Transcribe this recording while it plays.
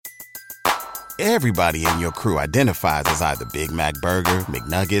Everybody in your crew identifies as either Big Mac Burger,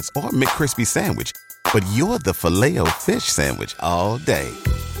 McNuggets, or McCrispy Sandwich. But you're the Filet-O-Fish Sandwich all day.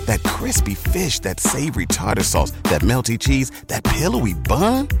 That crispy fish, that savory tartar sauce, that melty cheese, that pillowy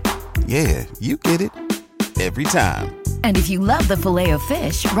bun. Yeah, you get it. Every time. And if you love the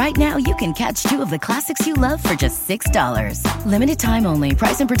Filet-O-Fish, right now you can catch two of the classics you love for just $6. Limited time only.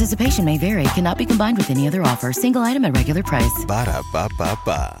 Price and participation may vary. Cannot be combined with any other offer. Single item at regular price.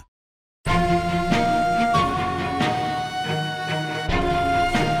 Ba-da-ba-ba-ba.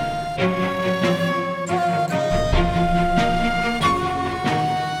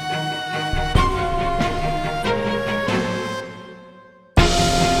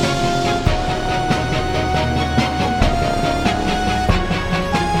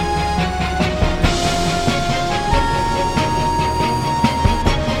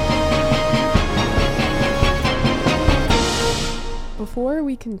 Before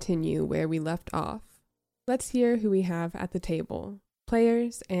we continue where we left off, let's hear who we have at the table,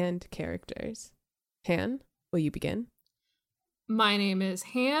 players and characters. Han, will you begin? My name is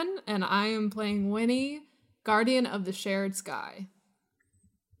Han, and I am playing Winnie, Guardian of the Shared Sky.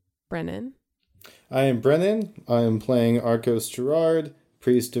 Brennan. I am Brennan. I am playing Arcos Gerard,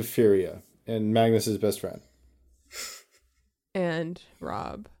 Priest of Furia, and Magnus's best friend. And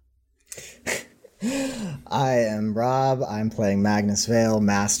Rob. I am Rob. I'm playing Magnus Vale,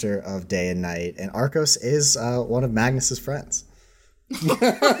 Master of Day and Night, and Arcos is one of Magnus's friends.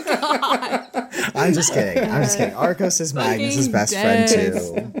 I'm just kidding. Arcos is Magnus's best friend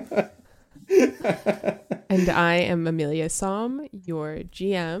too. And I am Amelia Somm, your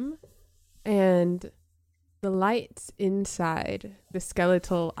GM, and the lights inside the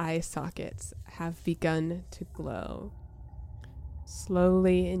skeletal eye sockets have begun to glow.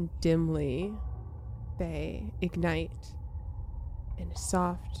 Slowly and dimly, they ignite in a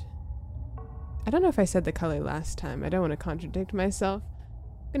soft... I don't know if I said the color last time. I don't want to contradict myself.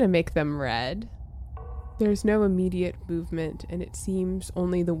 I'm going to make them red. There's no immediate movement, and it seems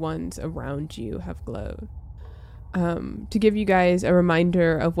only the ones around you have glowed. To give you guys a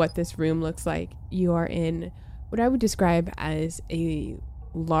reminder of what this room looks like, you are in what I would describe as a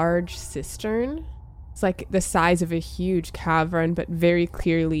large cistern. It's like the size of a huge cavern, but very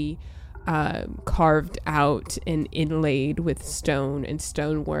clearly carved out and inlaid with stone and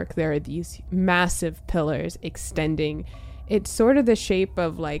stonework. There are these massive pillars extending. It's sort of the shape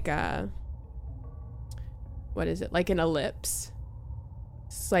of like a... what is it? Like an ellipse.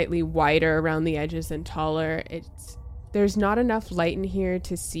 Slightly wider around the edges and taller. There's not enough light in here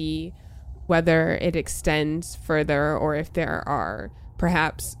to see whether it extends further or if there are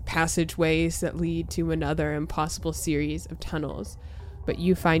perhaps passageways that lead to another impossible series of tunnels. But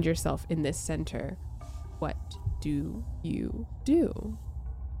you find yourself in this center. What do you do?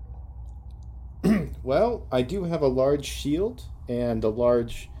 Well, I do have a large shield and a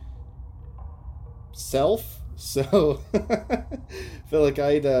large self, so I feel like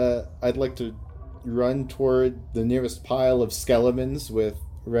I'd like to run toward the nearest pile of skeletons with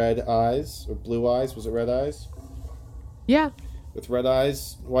red eyes, or blue eyes. Was it red eyes? Yeah. With red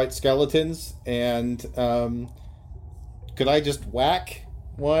eyes, white skeletons, and could I just whack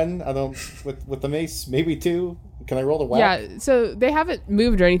one? With the mace, maybe two. Can I roll the whack? Yeah, so they haven't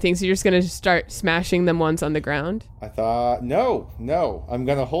moved or anything, so you're just gonna start smashing them once on the ground? I thought, no. I'm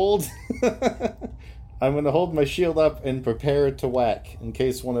gonna hold I'm gonna hold my shield up and prepare to whack in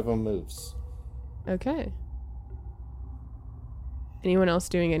case one of them moves. Okay. Anyone else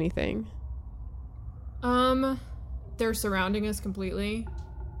doing anything? They're surrounding us completely.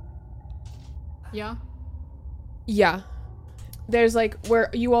 Yeah? Yeah. There's like where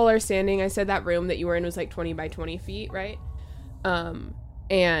you all are standing. I said that room that you were in was like 20 by 20 feet, right?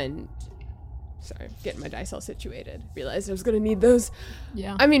 And sorry, getting my dice all situated. Realized I was gonna need those.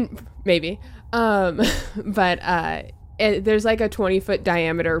 Yeah. I mean, maybe. But there's like a 20-foot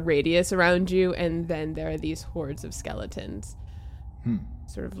diameter radius around you, and then there are these hordes of skeletons,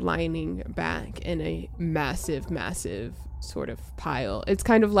 sort of lining back in a massive sort of pile. It's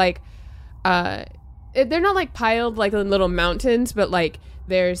kind of like they're not like piled like in little mountains, but like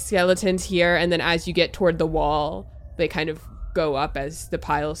there's skeletons here, and then as you get toward the wall, they kind of go up as the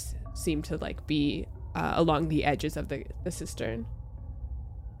piles seem to like be along the edges of the cistern.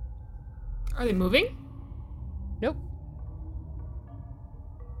 Are they moving? Nope.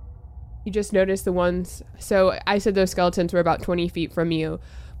 You just notice the ones. So I said those skeletons were about 20 feet from you.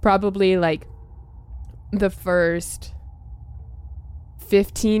 Probably like the first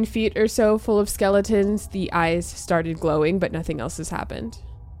 15 feet or so full of skeletons, the eyes started glowing, but nothing else has happened.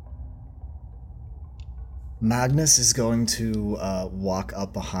 Magnus is going to walk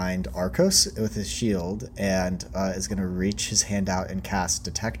up behind Arcos with his shield and is going to reach his hand out and cast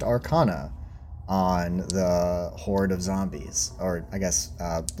Detect Arcana on the horde of zombies, or I guess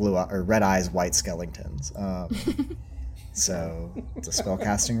or red eyes, white skeletons. So it's a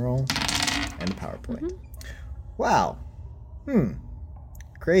spellcasting roll and a PowerPoint. Mm-hmm. Wow.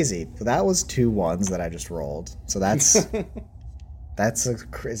 Crazy. So that was 2 ones that I just rolled. So that's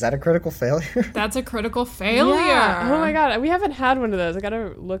is that a critical failure? That's a critical failure. Yeah. Oh my god, we haven't had one of those. I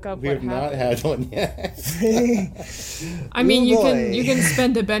gotta look up. We have not had one yet. I mean, you can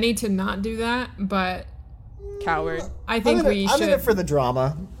spend a Benny to not do that, but coward. I think we should. I'm in it for the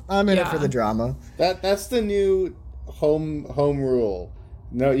drama. That's the new home rule.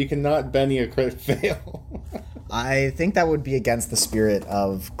 No, you cannot Benny a crit fail. I think that would be against the spirit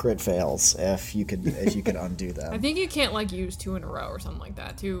of crit fails if you could undo them. I think you can't use 2 in a row or something like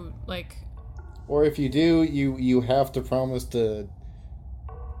that too. Or if you do, you have to promise to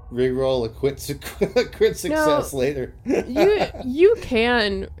reroll a crit success later. You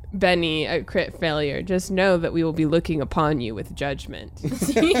can Benny a crit failure. Just know that we will be looking upon you with judgment.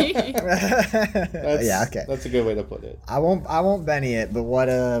 Okay. That's a good way to put it. I won't Benny it, but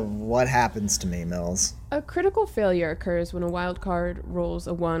what happens to me, Mills? A critical failure occurs when a wild card rolls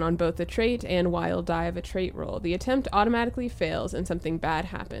a 1 on both a trait and wild die of a trait roll. The attempt automatically fails and something bad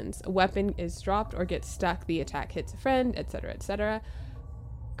happens. A weapon is dropped or gets stuck, the attack hits a friend, etc., etc.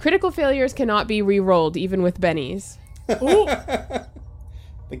 Critical failures cannot be re-rolled, even with bennies. The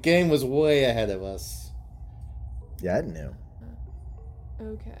game was way ahead of us. Yeah, I knew.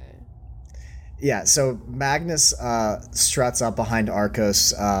 Okay. Yeah, so Magnus struts up behind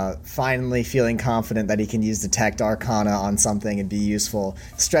Arcos, finally feeling confident that he can use Detect Arcana on something and be useful,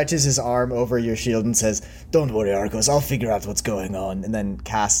 stretches his arm over your shield and says, "Don't worry, Arcos, I'll figure out what's going on," and then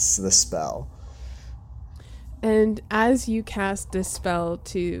casts the spell. And as you cast this spell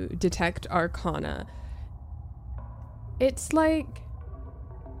to Detect Arcana, it's like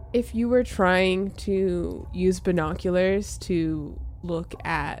if you were trying to use binoculars to look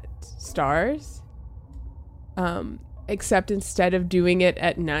at stars, except instead of doing it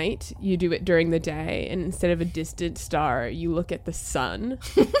at night, you do it during the day, and instead of a distant star, you look at the sun.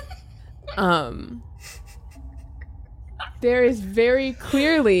 There is very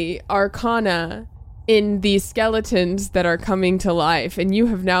clearly arcana in these skeletons that are coming to life, and you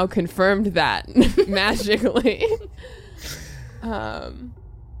have now confirmed that magically.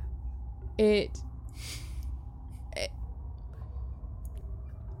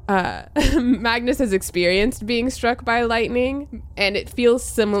 Magnus has experienced being struck by lightning, and it feels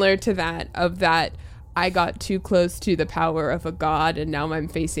similar to that I got too close to the power of a god and now I'm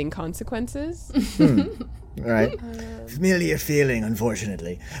facing consequences. All right. Familiar feeling,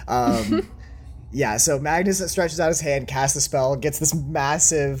 unfortunately. Yeah, so Magnus stretches out his hand, casts the spell, gets this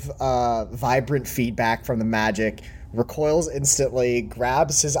massive, vibrant feedback from the magic, recoils instantly,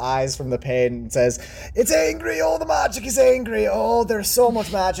 grabs his eyes from the pain, and says, "It's angry! Oh, the magic is angry! Oh, there's so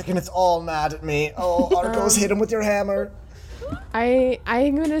much magic, and it's all mad at me! Oh, Arcos, hit him with your hammer!"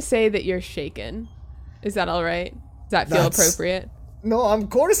 I'm gonna say that you're shaken. Is that all right? Does that feel appropriate? No, I'm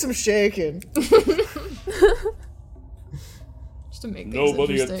quarter some shaken. To make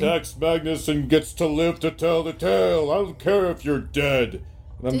Nobody attacks Magnus and gets to live to tell the tale. I don't care if you're dead.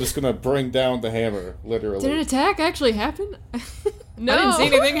 And I'm just gonna bring down the hammer, literally. Did an attack actually happen? No. I didn't see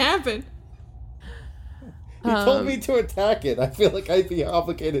anything happen. He told me to attack it. I feel like I'd be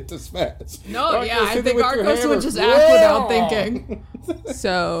obligated to smash. No, I think Arcos would just act without thinking.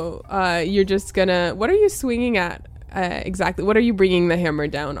 So, you're just gonna... What are you swinging at exactly? What are you bringing the hammer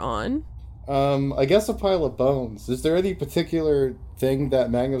down on? I guess a pile of bones. Is there any particular thing that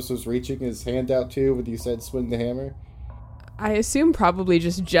Magnus was reaching his hand out to when you said swing the hammer? I assume probably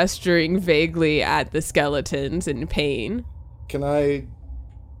just gesturing vaguely at the skeletons in pain. Can I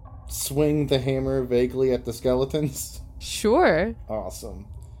swing the hammer vaguely at the skeletons? Sure. Awesome.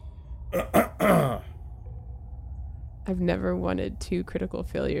 I've never wanted 2 critical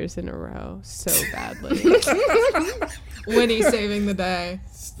failures in a row so badly. Winnie saving the day.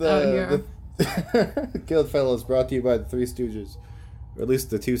 The Guildfellows brought to you by the Three Stooges. Or at least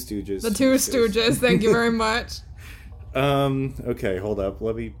the Two Stooges. The Two Stooges, thank you very much. Okay, hold up.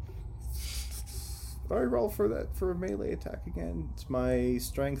 Let me... What do I roll for a melee attack again? It's my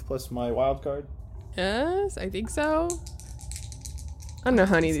strength plus my wild card? Yes, I think so. I don't know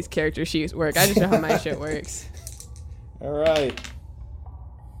how any of these character sheets work. I just know how my shit works. Alright.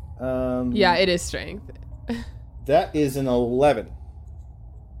 Yeah, it is strength. That is an 11.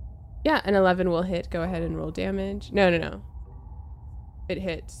 Yeah, an 11 will hit. Go ahead and roll damage. No. It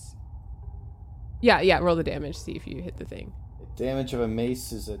hits. Yeah, roll the damage, see if you hit the thing. The damage of a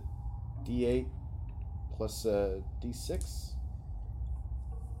mace is a D8 plus a D6.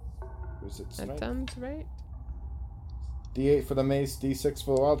 Or is it strength? That sounds right. D8 for the mace, D6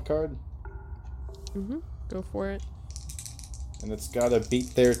 for the wild card. Mm-hmm. Go for it. And it's gotta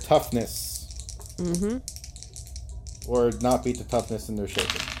beat their toughness. Mm-hmm. Or not beat the toughness and they're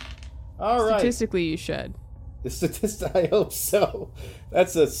shaken. All right. Statistically, you should. I hope so.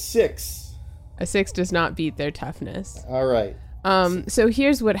 That's a 6. A 6 does not beat their toughness. All right. So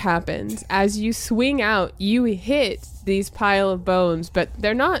here's what happens. As you swing out, you hit these pile of bones, but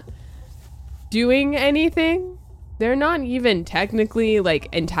they're not doing anything. They're not even technically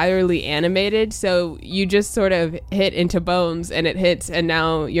like entirely animated, so you just sort of hit into bones and it hits, and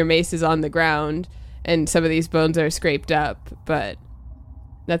now your mace is on the ground and some of these bones are scraped up, but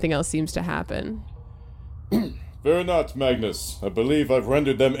nothing else seems to happen. Fear not, Magnus. I believe I've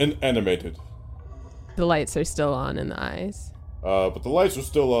rendered them inanimated. The lights are still on in the eyes. But the lights are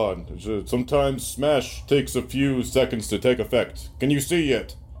still on. Sometimes smash takes a few seconds to take effect. Can you see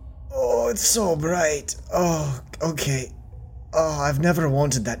yet? Oh, it's so bright. Oh, okay. Oh, I've never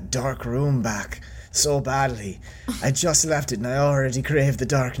wanted that dark room back so badly. I just left it and I already crave the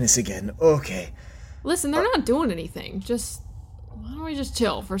darkness again. Okay. Listen, they're not doing anything. Why don't we just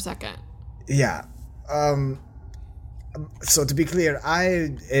chill for a second? Yeah. So to be clear,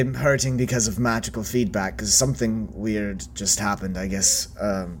 I am hurting because of magical feedback, because something weird just happened, I guess.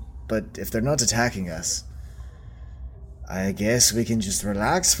 But if they're not attacking us, I guess we can just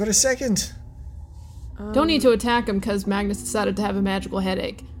relax for a second. Don't need to attack him because Magnus decided to have a magical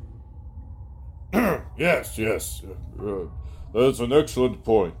headache. Yes. That's an excellent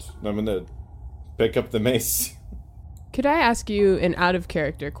point. I'm gonna pick up the mace. Could I ask you an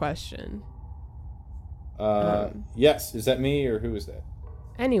out-of-character question? Yes. Is that me or who is that?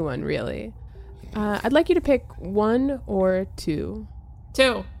 Anyone, really. I'd like you to pick 1 or 2.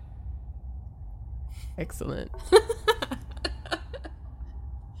 2. Excellent.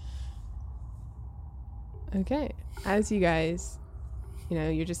 Okay. As you guys,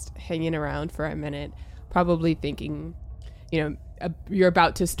 you're just hanging around for a minute, probably thinking, you're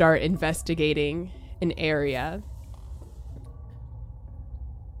about to start investigating an area.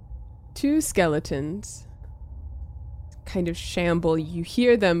 2 skeletons kind of shamble. You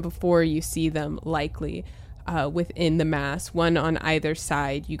hear them before you see them, likely, within the mass, one on either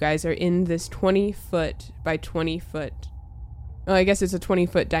side. You guys are in this 20-foot by 20-foot, I guess it's a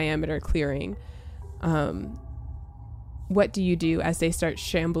 20-foot diameter clearing. What do you do as they start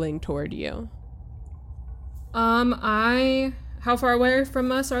shambling toward you? How far away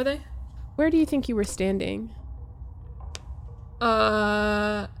from us are they? Where do you think you were standing?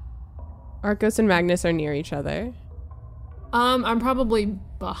 Arcos and Magnus are near each other. I'm probably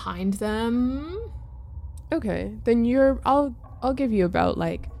behind them. Okay, then I'll give you about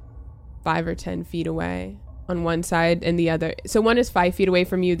like 5 or 10 feet away on one side and the other. So one is 5 feet away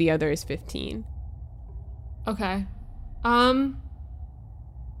from you, the other is 15. Okay. I'm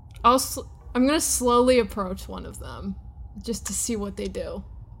gonna slowly approach one of them just to see what they do.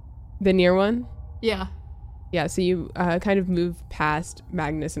 The near one? Yeah. Yeah, so you kind of move past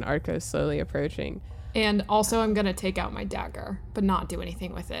Magnus and Arcos, slowly approaching. And also I'm gonna take out my dagger, but not do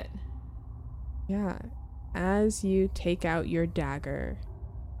anything with it. Yeah. As you take out your dagger,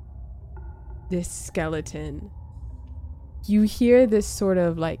 this skeleton, you hear this sort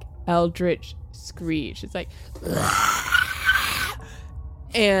of like eldritch screech. It's like,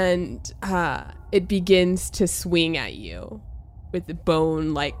 and it begins to swing at you with the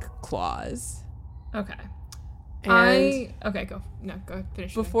bone-like claws. Okay. Go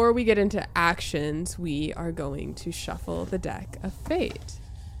finish. Before we get into actions, we are going to shuffle the deck of fate.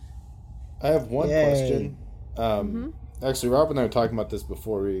 I have one Yay. question. Actually, Rob and I were talking about this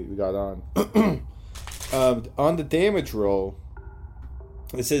before we got on. On the damage roll,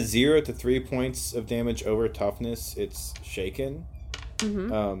 it says 0 to 3 points of damage over toughness. It's shaken.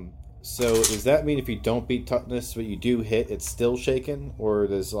 So does that mean if you don't beat toughness, but you do hit, it's still shaken, or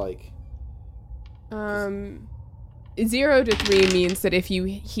does like? 0 to 3 means that if you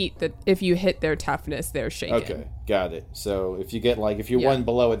hit their toughness, they're shaken. Okay, got it. So if you get if you're 1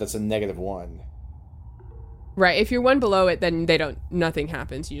 below it, that's a -1. Right. If you're 1 below it, then nothing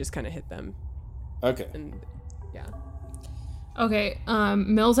happens. You just kind of hit them. Okay. And yeah. Okay,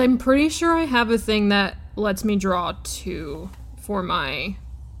 Mills, I'm pretty sure I have a thing that lets me draw 2 for my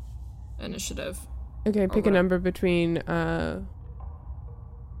initiative. Okay, pick a number between 1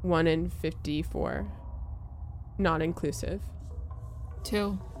 and 54. Not inclusive.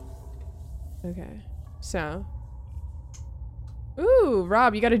 2. Okay. So. Ooh,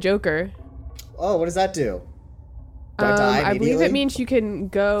 Rob, you got a joker. Oh, what does that do? Do I die I believe it immediately? means you can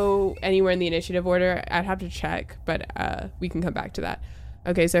go anywhere in the initiative order. I'd have to check, but we can come back to that.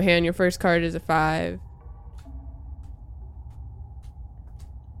 Okay, so Han, your first card is a 5.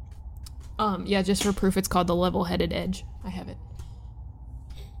 Yeah, just for proof, it's called the Level-Headed Edge. I have it.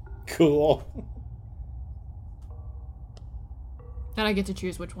 Cool. And I get to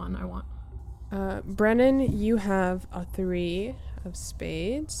choose which one I want. Brennan, you have a 3 of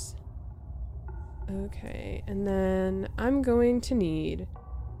spades. Okay, and then I'm going to need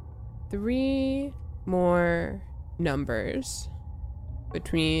 3 more numbers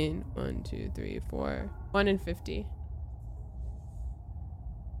between 1, 2, 3, 4, 1 and 50.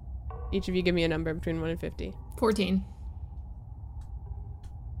 Each of you give me a number between 1 and 50. 14.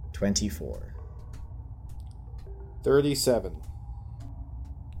 24. 37.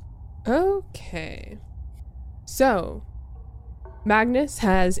 Okay. So, Magnus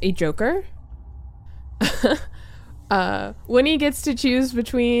has a joker. When he gets to choose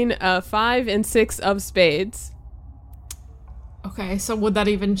between 5 and 6 of spades. Okay, so would that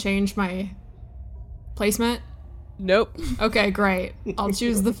even change my placement? Nope. Okay, great. I'll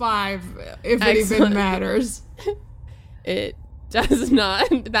choose the 5 if it Excellent. even matters. It does not.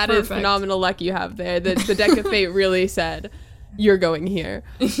 That is Perfect. phenomenal luck you have there. The deck of fate really said, you're going here.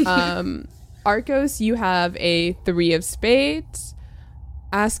 Arcos, you have a 3 of spades.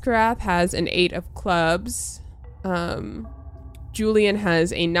 Askarath has an 8 of clubs. Julian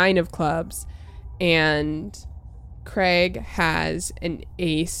has a 9 of clubs. And Craig has an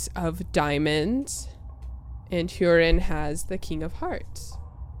ace of diamonds. And Huron has the king of hearts.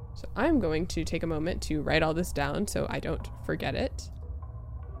 So I'm going to take a moment to write all this down so I don't forget it.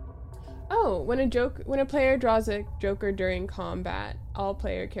 Oh, when a player draws a joker during combat, all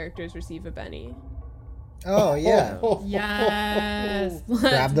player characters receive a Benny. Oh, yeah. Yes.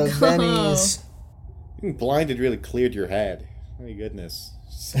 Grab those go. bennies. Being blinded really cleared your head. My goodness.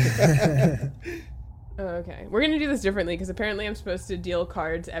 Okay, we're gonna do this differently because apparently I'm supposed to deal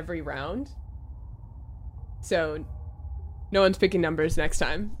cards every round. So, no one's picking numbers next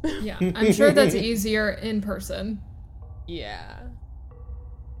time. Yeah, I'm sure that's easier in person. Yeah.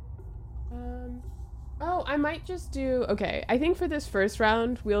 Oh, I might just do... Okay, I think for this first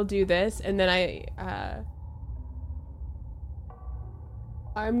round, we'll do this, and then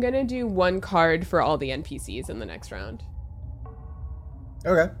I'm gonna do 1 card for all the NPCs in the next round.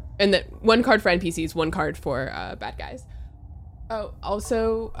 Okay. And then 1 card for NPCs, 1 card for bad guys. Oh,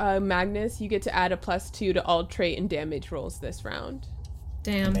 also, Magnus, you get to add a +2 to all trait and damage rolls this round.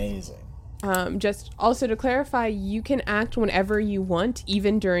 Damn. Amazing. Just also to clarify, you can act whenever you want,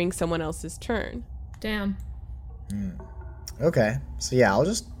 even during someone else's turn. Damn. Okay. So yeah, I'll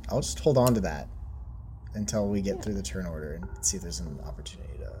just hold on to that until we get through the turn order and see if there's an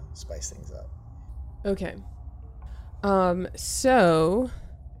opportunity to spice things up. Okay. So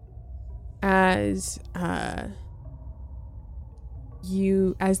as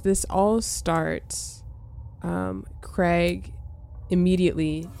this all starts, Craig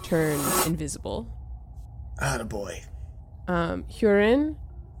immediately turns invisible. Attaboy. Huron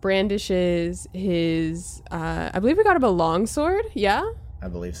brandishes his I believe we got him a longsword, yeah? I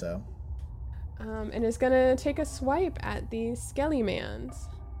believe so. And is gonna take a swipe at the Skellymans.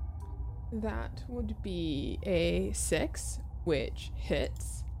 That would be a 6, which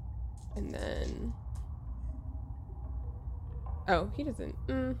hits. And then... Oh, he doesn't...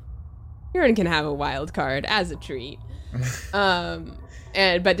 Huron can have a wild card as a treat.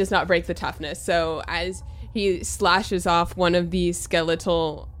 But does not break the toughness. So as he slashes off one of these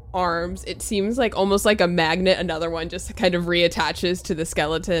skeletal arms, it seems like almost like a magnet, another one just kind of reattaches to the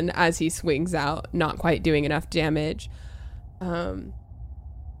skeleton as he swings out, not quite doing enough damage.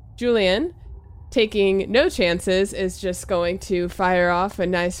 Julian, taking no chances, is just going to fire off a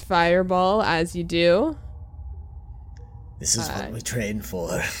nice fireball, as you do. This is what we train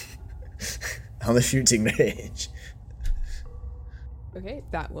for. On the shooting range. Okay,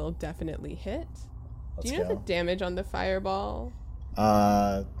 that will definitely hit. Let's Do you know go. the damage on the fireball?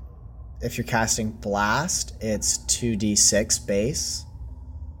 If you're casting Blast, it's 2d6 base.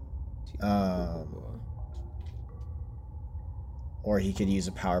 Or he could use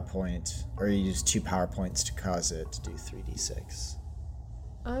a PowerPoint, or you use 2 PowerPoints to cause it to do 3d6.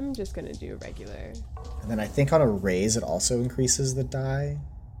 I'm just gonna do regular. And then I think on a raise, it also increases the die.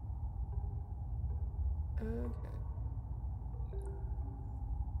 Okay.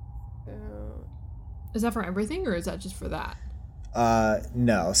 So, Is that for everything, or is that just for that?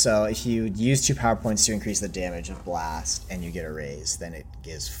 No. So if you use 2 PowerPoints to increase the damage of Blast, and you get a raise, then it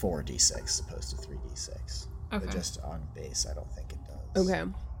gives 4d6 as opposed to 3d6. Okay. But just on base, I don't think it does. okay.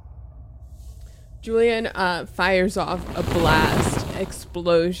 Julian fires off a blast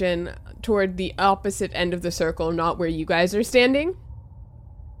explosion toward the opposite end of the circle, not where you guys are standing,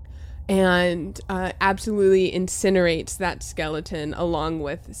 and absolutely incinerates that skeleton along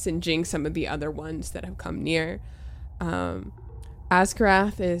with singeing some of the other ones that have come near.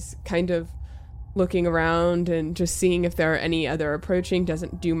 Askarath is kind of looking around and just seeing if there are any other approaching.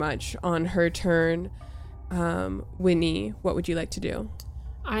 Doesn't do much on her turn. Winnie, what would you like to do?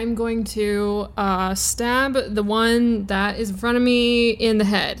 I'm going to stab the one that is in front of me in the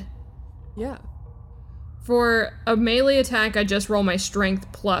head. Yeah. For a melee attack, I just roll my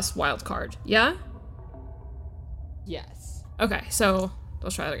strength plus wild card. Yeah? Yes. Okay, so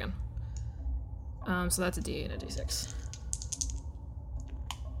let's try that again. So that's a D8 and a D6.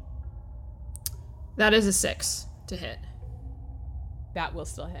 That is a 6 to hit. That will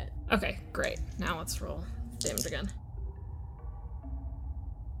still hit. Okay, great. Now let's roll damage again.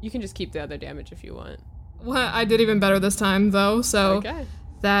 You can just keep the other damage if you want. Well, I did even better this time, though, so Okay.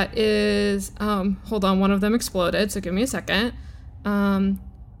 that is, hold on, one of them exploded, so give me a second. 17,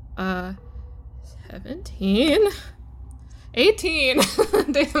 18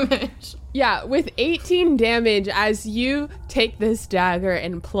 damage. Yeah, with 18 damage, as you take this dagger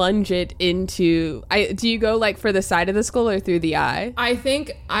and plunge it into... do you go, like, for the side of the skull or through the eye? I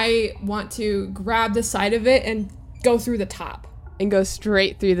think I want to grab the side of it and go through the top. And go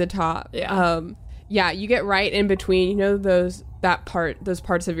straight through the top. Yeah. Yeah, you get right in between, you know, those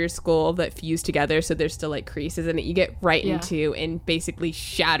parts of your skull that fuse together so there's still, like, creases in it. You get right into and basically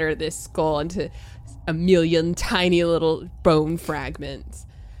shatter this skull into a million tiny little bone fragments.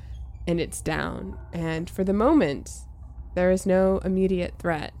 And it's down. And for the moment, there is no immediate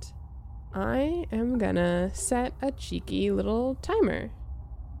threat. I am gonna set a cheeky little timer.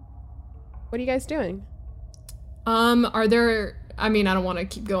 What are you guys doing? Are there... I mean, I don't want to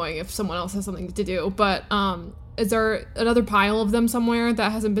keep going if someone else has something to do, but, is there another pile of them somewhere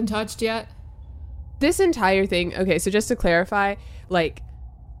that hasn't been touched yet? This entire thing... Okay, so just to clarify, like,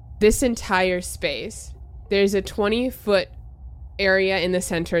 this entire space, there's a 20-foot area in the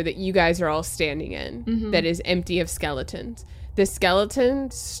center that you guys are all standing in that is empty of skeletons. The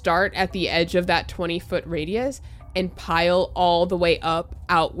skeletons start at the edge of that 20-foot radius and pile all the way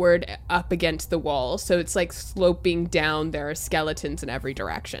outward up against the wall. So it's like sloping down. There are skeletons in every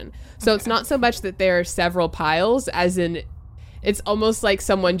direction. So it's not so much that there are several piles as in it's almost like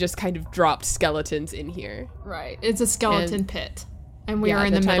someone just kind of dropped skeletons in here. Right. It's a skeleton pit. And we are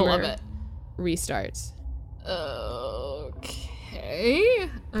in the middle of it. Restarts. Okay.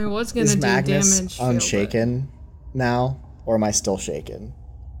 I was going to Is do Magnus damage. unshaken now? Or am I still shaken?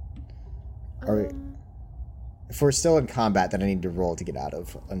 If we're still in combat, then I need to roll to get out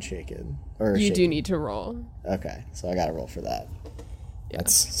of unshaken. Or You shaken. do need to roll. Okay, so I gotta roll for that. Yeah.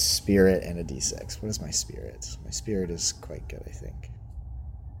 That's spirit and a d6. What is my spirit? My spirit is quite good, I think.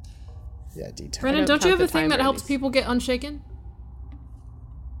 Yeah, d10. Brennan, don't don't you count have a the thing that timer, helps these. people get unshaken?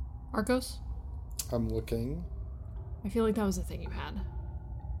 Arcos? I'm looking. I feel like that was the thing you had.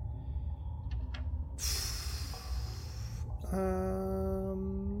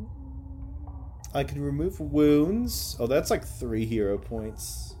 I could remove wounds. Oh, that's like 3 hero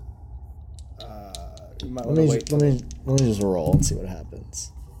points. You might want to wait. Let me just roll and see what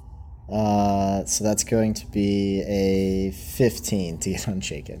happens. So that's going to be a 15 to get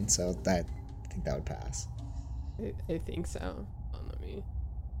unshaken. So I think that would pass. I think so. Hold on, let me...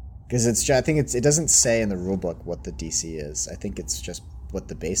 Because it doesn't say in the rulebook what the DC is. I think it's just what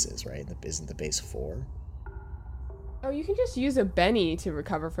the base is, right? Isn't the base 4? Oh, you can just use a Benny to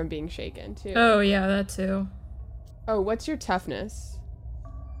recover from being shaken, too. Oh, yeah, that too. Oh, what's your toughness?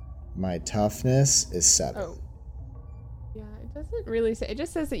 My toughness is 7. Oh. Yeah, it doesn't really say. It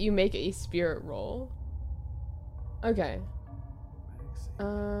just says that you make a spirit roll. Okay.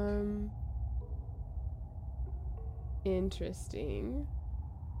 Interesting.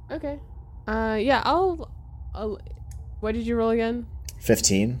 Okay. Yeah, I'll what did you roll again?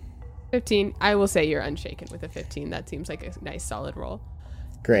 15. 15. I will say you're unshaken with a 15. That seems like a nice solid roll.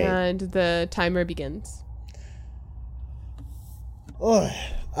 Great. And the timer begins. Oh,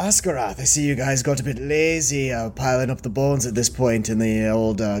 Askarath, I see you guys got a bit lazy piling up the bones at this point in the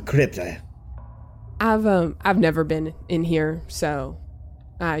old crypt. I've never been in here, so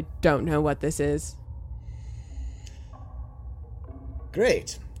I don't know what this is.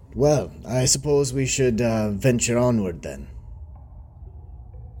 Great. Well, I suppose we should venture onward then.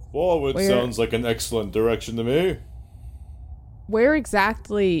 Forward Where- sounds like an excellent direction to me. Where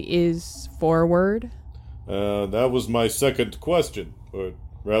exactly is forward? That was my second question, or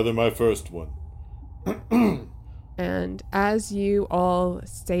rather my first one. And as you all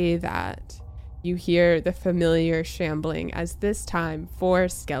say that, you hear the familiar shambling as this time 4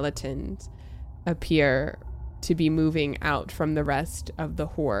 skeletons appear to be moving out from the rest of the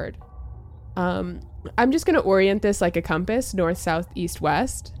horde. I'm just going to orient this like a compass, north, south, east,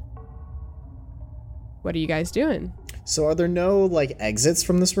 west. What are you guys doing? So are there no, like, exits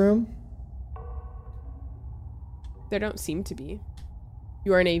from this room? There don't seem to be.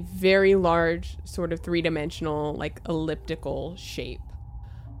 You are in a very large, sort of 3-dimensional, like, elliptical shape.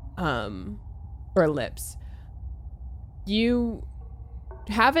 Or ellipse. You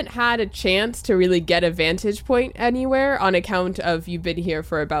haven't had a chance to really get a vantage point anywhere on account of you've been here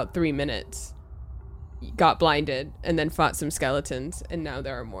for about 3 minutes. You got blinded and then fought some skeletons, and now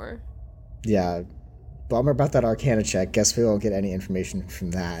there are more. Yeah. Bummer about that Arcana check. Guess we won't get any information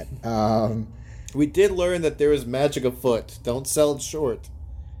from that. We did learn that there is magic afoot. Don't sell it short.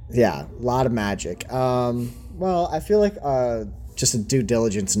 Yeah, a lot of magic. Well, I feel like just a due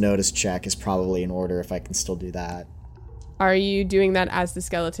diligence notice check is probably in order if I can still do that. Are you doing that as the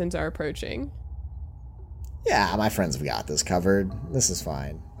skeletons are approaching? Yeah, my friends have got this covered. This is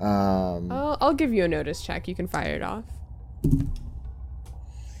fine. I'll give you a notice check. You can fire it off.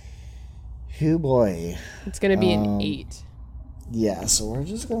 Oh boy. It's going to be an 8. Yeah, so we're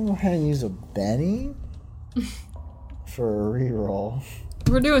just going to go ahead and use a Benny for a reroll.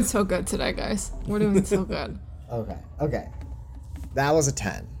 We're doing so good today, guys. We're doing so good. Okay. That was a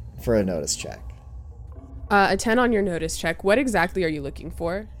 10 for a notice check. A 10 on your notice check. What exactly are you looking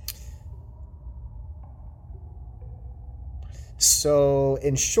for? So,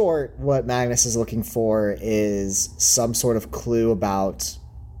 in short, what Magnus is looking for is some sort of clue about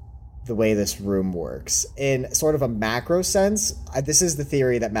the way this room works. In sort of a macro sense, this is the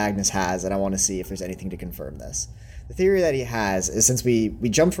theory that Magnus has, and I want to see if there's anything to confirm this. The theory that he has is since we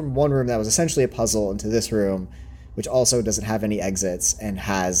jumped from one room that was essentially a puzzle into this room, which also doesn't have any exits and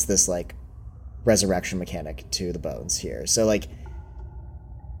has this, like, resurrection mechanic to the bones here. So, like,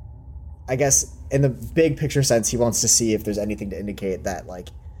 I guess in the big picture sense, he wants to see if there's anything to indicate that, like,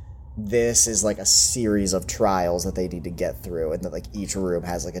 this is like a series of trials that they need to get through, and that, like, each room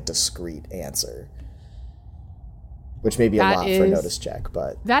has, like, a discrete answer. Which may be a lot for a notice check,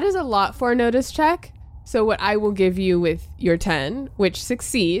 but... That is a lot for a notice check. So what I will give you with your 10, which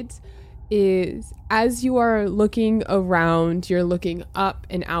succeeds, is as you are looking around, you're looking up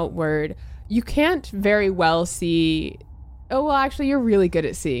and outward, you can't very well see... Oh, well, actually, you're really good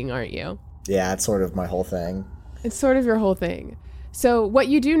at seeing, aren't you? Yeah, it's sort of my whole thing. It's sort of your whole thing. So what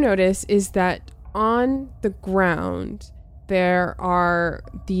you do notice is that on the ground, there are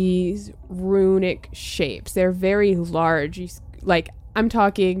these runic shapes. They're very large. Like, I'm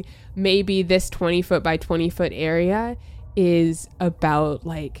talking maybe this 20-foot by 20-foot area is about,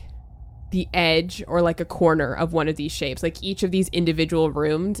 like, the edge or, like, a corner of one of these shapes. Like, each of these individual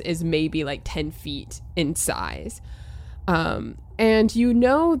rooms is maybe, like, 10 feet in size. And you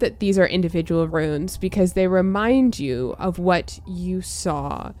know that these are individual runes because they remind you of what you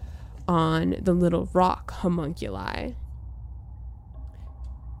saw on the little rock homunculi.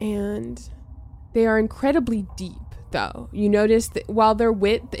 And they are incredibly deep, though. You notice that while their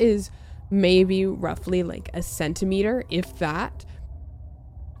width is maybe roughly like a centimeter, if that,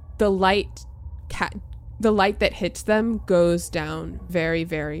 the light that hits them goes down very,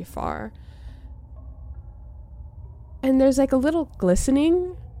 very far. And there's like a little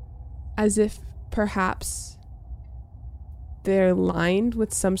glistening, as if perhaps they're lined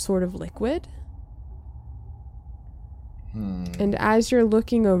with some sort of liquid. And as you're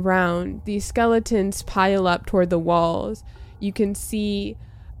looking around, these skeletons pile up toward the walls. You can see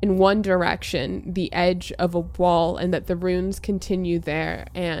in one direction the edge of a wall and that the runes continue there.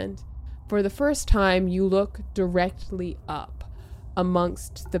 And for the first time, you look directly up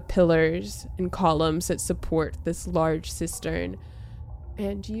amongst the pillars and columns that support this large cistern,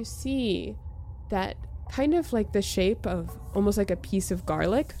 and you see that kind of like the shape of almost like a piece of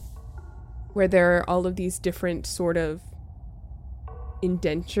garlic, where there are all of these different sort of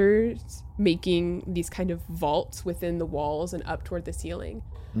indentures making these kind of vaults within the walls and up toward the ceiling.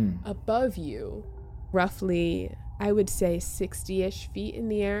 Above you, roughly, I would say 60-ish feet in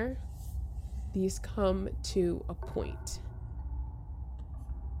the air, these come to a point.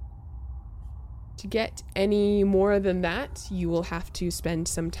 To get any more than that, you will have to spend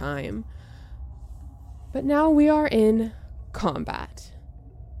some time. But now we are in combat.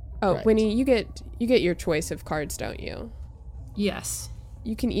 Oh, right. Winnie, you get your choice of cards, don't you? Yes.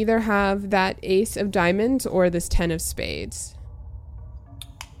 You can either have that ace of diamonds or this 10 of spades.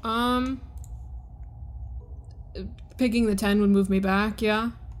 Picking the 10 would move me back,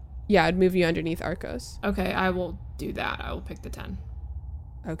 yeah? Yeah, it'd move you underneath Arcos. Okay, I will do that. I will pick the 10.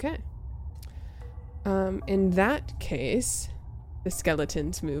 Okay. In that case, the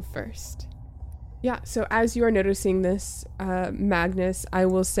skeletons move first. Yeah, so as you are noticing this, Magnus, I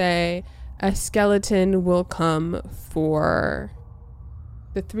will say a skeleton will come for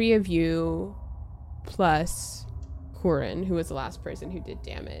the three of you plus Corin, who was the last person who did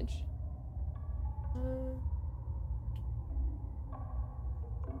damage.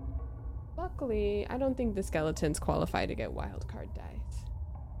 Luckily, I don't think the skeletons qualify to get wildcard dice.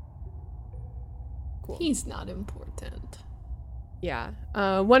 Cool. He's not important. Yeah.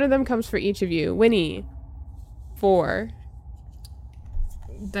 One of them comes for each of you. Winnie, 4.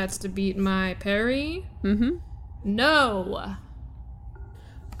 That's to beat my parry? Mm-hmm. No.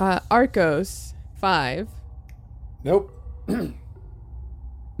 Arcos, 5. Nope.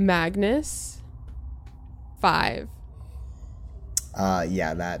 Magnus, 5.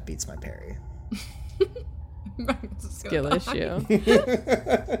 Yeah, that beats my parry. Skill issue.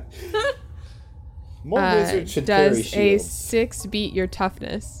 More wizards should carry Does a shields. 6 beat your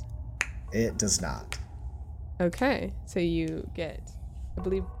toughness? It does not. Okay, so you get, I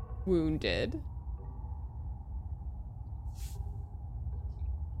believe, wounded.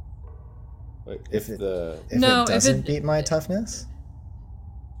 Wait, If it No, if doesn't it- beat my toughness,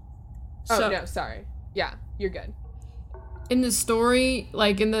 Oh, So- no, sorry. Yeah, you're good. In the story,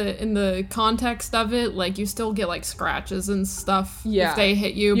 like in the context of it, like you still get like scratches and stuff Yeah. if they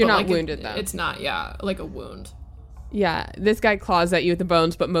hit you. You're but not like wounded, though. It's not, yeah, like a wound. Yeah, this guy claws at you with the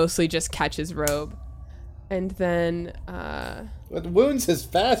bones, but mostly just catches robe. And then, But wounds his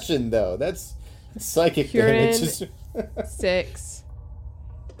fashion, though. That's psychic Huron- damage. 6.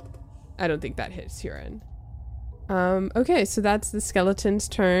 I don't think that hits Huron. Okay, so that's the skeleton's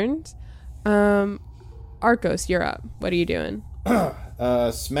turns. Arcos, you're up. What are you doing?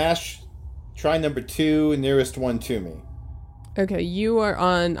 Smash. Try number 2, nearest one to me. Okay, you are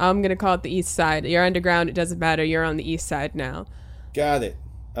on, I'm going to call it the east side. You're underground, it doesn't matter. You're on the east side now. Got it.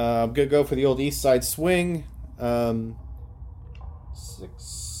 I'm gonna go for the old east side swing.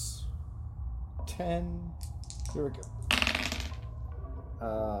 6, 10. Here we go.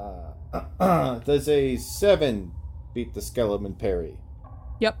 Does a 7 beat the skeleton parry?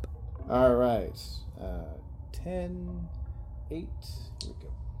 Yep. All right. 10, 8. Here we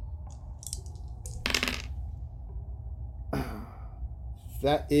go.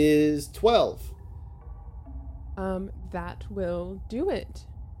 That is 12. That will do it.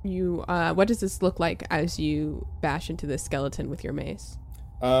 You, what does this look like as you bash into the skeleton with your mace?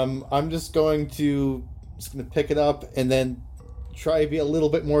 I'm just gonna pick it up and then try to be a little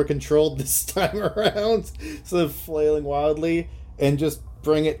bit more controlled this time around, instead of flailing wildly, and just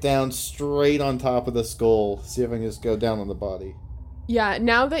bring it down straight on top of the skull. See if I can just go down on the body. Yeah,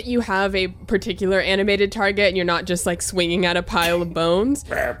 now that you have a particular animated target and you're not just like swinging at a pile of bones,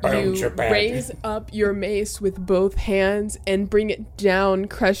 you raise up your mace with both hands and bring it down,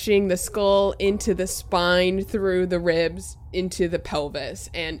 crushing the skull into the spine, through the ribs, into the pelvis,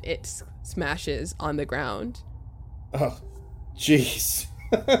 and it smashes on the ground. Oh, jeez.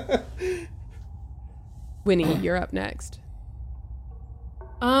 Winnie, you're up next.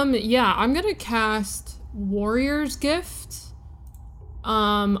 Yeah, I'm gonna cast Warrior's Gift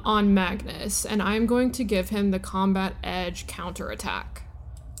on Magnus, and I'm going to give him the Combat Edge counterattack.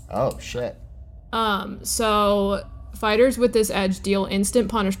 oh shit. So fighters with this edge deal instant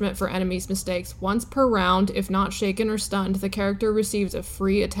punishment for enemies' mistakes once per round. If not shaken or stunned, the character receives a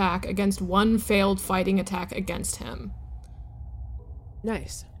free attack against one failed fighting attack against him.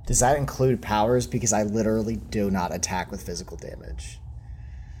 Nice. Does that include powers? Because I literally do not attack with physical damage.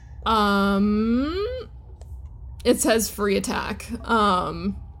 It says free attack.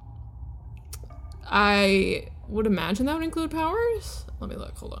 I would imagine that would include powers. Let me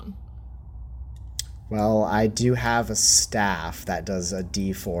look, hold on. Well, I do have a staff that does a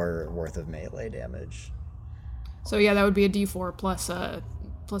D4 worth of melee damage. So yeah, that would be a D4 plus a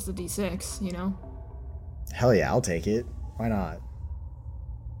D6, you know? Hell yeah, I'll take it. Why not?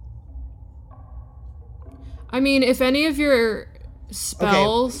 I mean, if any of your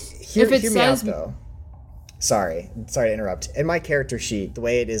spells, Hear if it me says out, though. Sorry to interrupt. In my character sheet, the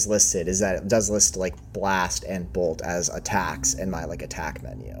way it is listed is that it does list like blast and bolt as attacks in my like attack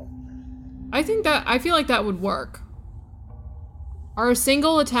menu. I feel like that would work. Are a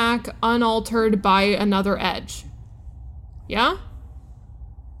single attack unaltered by another edge? Yeah?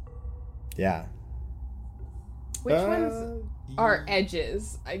 Yeah. Which ones are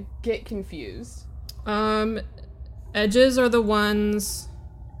edges? I get confused. Edges are the ones.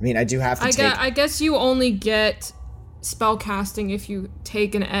 I mean, I do have to I guess you only get spell casting if you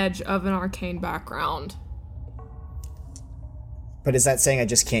take an edge of an arcane background. But is that saying I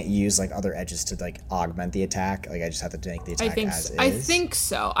just can't use like other edges to like augment the attack? Like I just have to make the attack as is? I think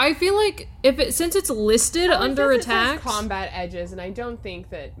so. I feel like since it's listed under attacks, combat edges, and I don't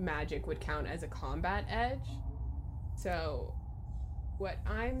think that magic would count as a combat edge. So, what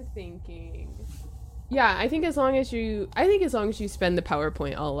I'm thinking, I think as long as you spend the power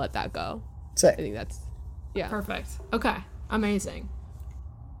point, I'll let that go. Sick. I think that's perfect. Okay, amazing.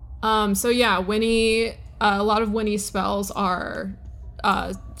 So yeah, Winnie. A lot of Winnie's spells are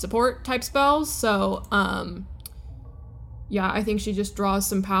support type spells, so I think she just draws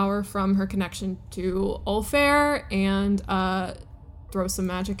some power from her connection to Ulfair and throws some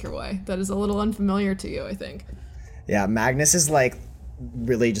magic your way. That is a little unfamiliar to you, I think. Yeah, Magnus is like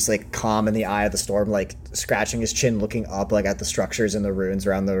really just like calm in the eye of the storm, like scratching his chin, looking up like at the structures and the ruins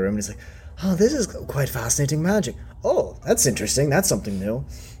around the room. And he's like, "Oh, this is quite fascinating magic. Oh, that's interesting. That's something new.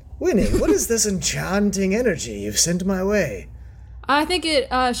 Winnie, what is this enchanting energy you've sent my way?" I think it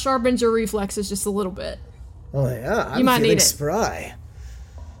sharpens your reflexes just a little bit. Oh yeah, I'm you might feeling need it. spry.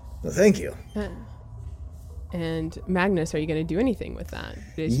 Well, thank you. And Magnus, are you going to do anything with that?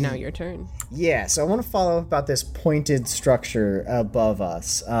 It is now your turn. Yeah, so I want to follow up about this pointed structure above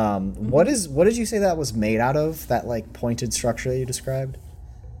us. What did you say that was made out of? That like pointed structure that you described?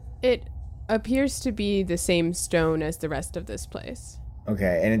 It appears to be the same stone as the rest of this place.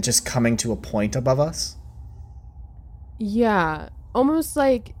 Okay, and it just coming to a point above us? Yeah, almost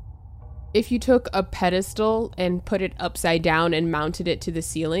like if you took a pedestal and put it upside down and mounted it to the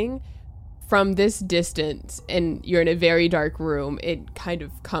ceiling, from this distance, and you're in a very dark room, it kind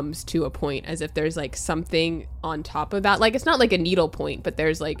of comes to a point as if there's like something on top of that. Like it's not like a needle point, but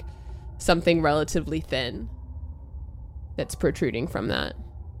there's like something relatively thin that's protruding from that.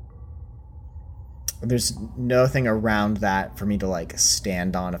 There's nothing around that for me to like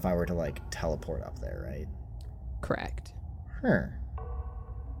stand on if I were to like teleport up there, right? Correct.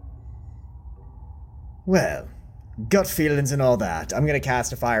 Well, gut feelings and all that. I'm gonna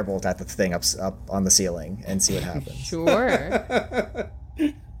cast a firebolt at the thing up on the ceiling and see what happens. Sure.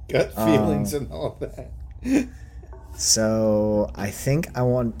 Gut feelings and all that. So I think I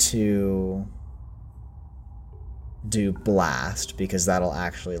want to do blast because that'll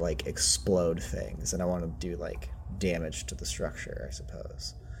actually like explode things, and I want to do like damage to the structure, I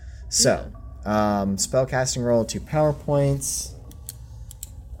suppose. So, spell casting roll 2 power points.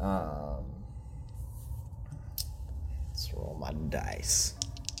 Let's roll my dice.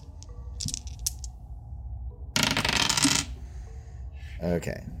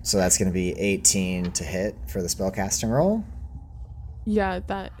 Okay, so that's going to be 18 to hit for the spell casting roll. Yeah,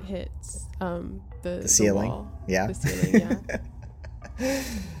 that hits the ceiling. The wall. Yeah. The ceiling,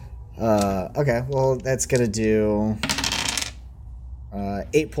 yeah. Okay, well, that's going to do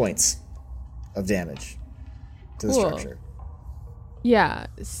 8 points of damage to the structure. Yeah,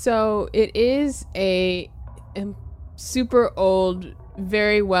 so it is a super old,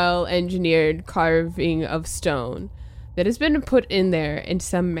 very well engineered carving of stone that has been put in there in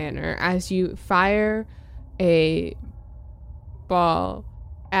some manner. As you fire a ball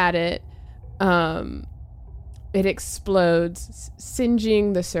at it, it explodes,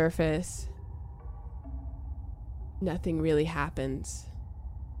 singeing the surface. Nothing really happens.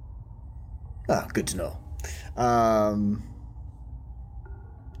 Ah, good to know.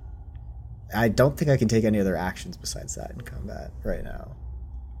 I don't think I can take any other actions besides that in combat right now.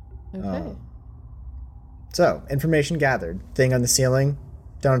 Okay. So, information gathered. Thing on the ceiling,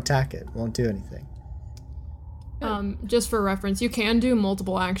 don't attack it. Won't do anything. Just for reference, you can do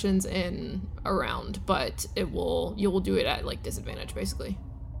multiple actions in a round, but you will do it at like disadvantage, basically.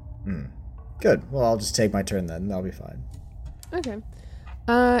 Good. Well, I'll just take my turn then. That'll be fine. Okay.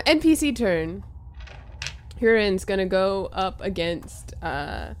 NPC turn. Huron's gonna go up against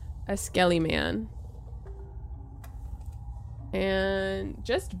a Skelly Man. And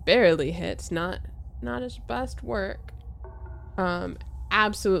just barely hits, not his best work.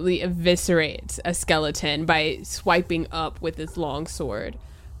 Absolutely eviscerates a skeleton by swiping up with his long sword.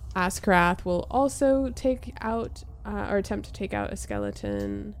 Askarath will also take out or attempt to take out a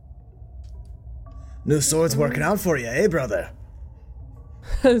skeleton. New sword's working out for you, eh, brother?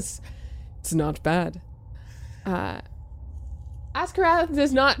 It's not bad. Askarath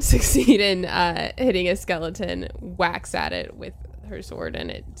does not succeed in hitting a skeleton, whacks at it with her sword,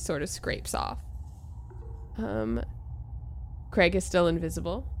 and it sort of scrapes off. Craig is still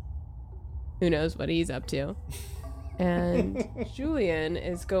invisible. Who knows what he's up to? And Julian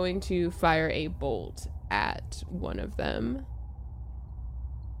is going to fire a bolt at one of them.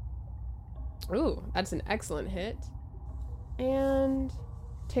 Ooh, that's an excellent hit. And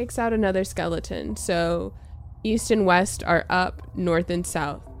takes out another skeleton. So East and west are up, north and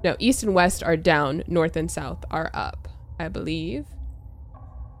south. No, east and west are down, north and south are up, I believe.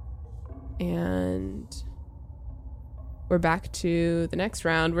 And we're back to the next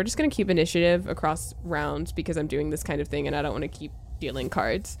round. We're just going to keep initiative across rounds because I'm doing this kind of thing and I don't want to keep dealing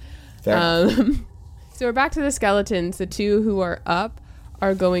cards. Fair. So we're back to the skeletons. The two who are up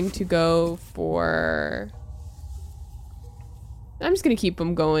are going to go for... I'm just going to keep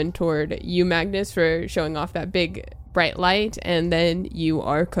them going toward you, Magnus, for showing off that big bright light, and then you,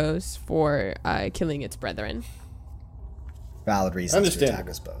 Arcos, for killing its brethren. Valid reasons to attack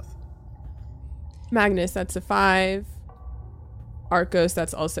us both. Magnus, that's a 5. Arcos,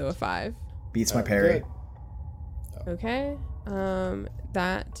 that's also a 5. Beats my parry. Okay.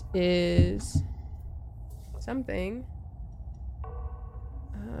 That is something.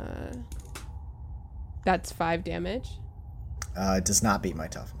 That's 5 damage. It does not beat my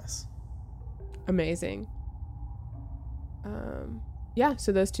toughness. Amazing. Yeah,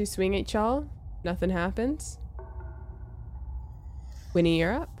 so those two swing at y'all. Nothing happens. Winnie,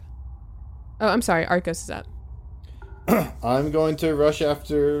 you're up. Oh, I'm sorry. Arcos is up. I'm going to rush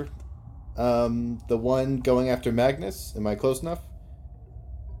after the one going after Magnus. Am I close enough?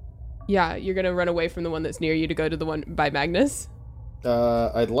 Yeah, you're going to run away from the one that's near you to go to the one by Magnus?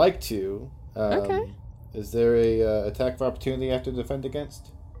 I'd like to. Okay. Is there a attack of opportunity I have to defend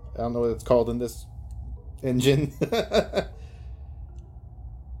against? I don't know what it's called in this engine.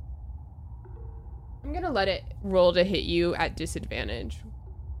 I'm going to let it roll to hit you at disadvantage.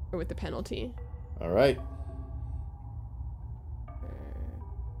 Or with the penalty. All right.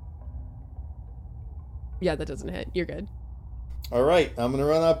 Yeah, that doesn't hit. You're good. All right. I'm going to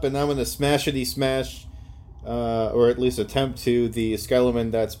run up and I'm going to smashity smash, or at least attempt to, the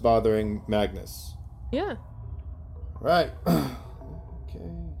skeleton that's bothering Magnus. Yeah. Right. Okay,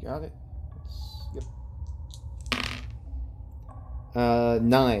 got it. Yep.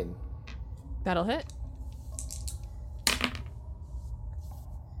 9. That'll hit.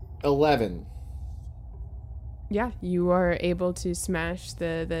 11. Yeah, you are able to smash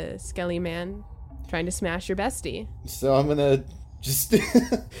the skelly man trying to smash your bestie. So I'm gonna just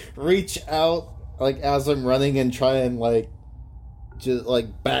reach out, like, as I'm running and try and, like, just,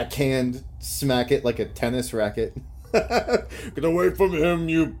 like, backhand smack it like a tennis racket. Get away from him,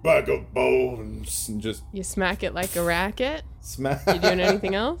 you bag of bones. And just You smack it like a racket. smack. You doing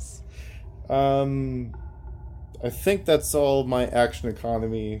anything else? I think that's all my action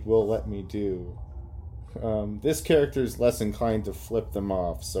economy will let me do. This character is less inclined to flip them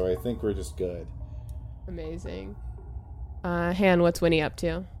off, so I think we're just good. Amazing. Han, what's Winnie up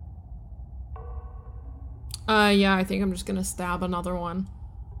to? Yeah, I think I'm just gonna stab another one.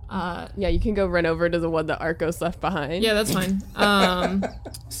 Yeah, you can go run over to the one that Arcos left behind. Yeah, that's fine.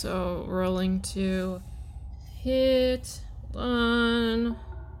 So rolling to hit. Hold on.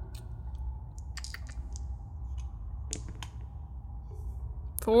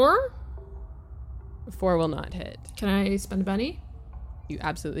 4? 4 will not hit. Can I spend a Benny You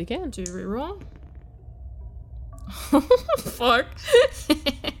absolutely can. to reroll? Fuck.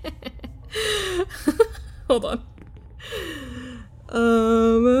 Hold on.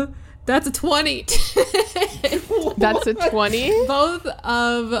 That's a 20. That's a 20? Both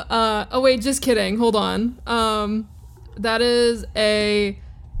of oh wait, just kidding. Hold on. That is a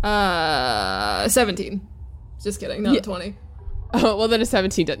 17. Just kidding, not a 20. Oh, well then a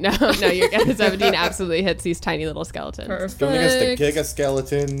 17 does. No, you're good. A 17 absolutely hits these tiny little skeletons. Perfect. Going against the Giga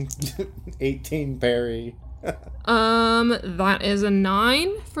Skeleton, 18 parry. That is a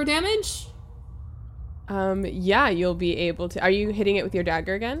 9 for damage. Yeah, you'll be able to. Are you hitting it with your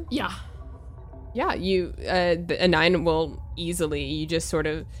dagger again? Yeah. Yeah, you a 9 will easily. You just sort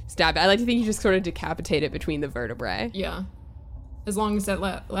of stab it. I like to think you just sort of decapitate it between the vertebrae. Yeah. As long as that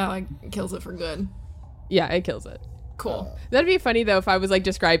like kills it for good. Yeah, it kills it. Cool. That'd be funny though if I was like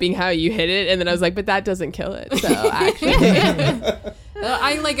describing how you hit it and then I was like, but that doesn't kill it. So actually,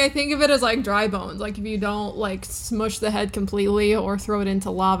 I think of it as like dry bones. Like if you don't like smush the head completely or throw it into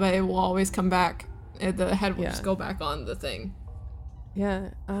lava, it will always come back. The head will just go back on the thing. yeah.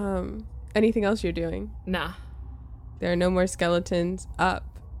 Anything else you're doing? Nah. There are no more skeletons up.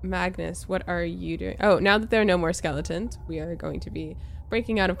 Magnus, what are you doing? Oh, now that there are no more skeletons, we are going to be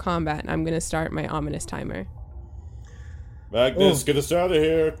breaking out of combat, and I'm going to start my ominous timer. Magnus, get us out of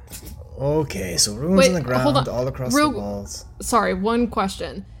here. Okay, so runes on the ground all across the walls. Sorry, one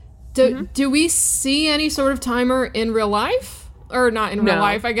question. Do we see any sort of timer in real life? or not in real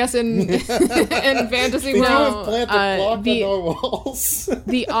life, I guess in in fantasy world. Plant the clock on our walls.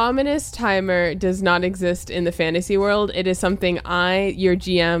 The ominous timer does not exist in the fantasy world. It is something I, your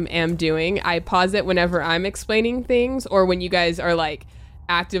GM, am doing. I pause it whenever I'm explaining things or when you guys are like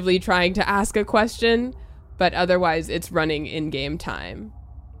actively trying to ask a question, but otherwise it's running in game time.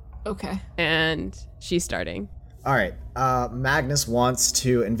 Okay. And she's starting. All right. Magnus wants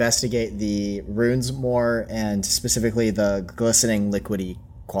to investigate the runes more, and specifically the glistening, liquidy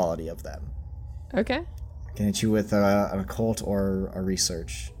quality of them. Okay. I can hit you with an occult or a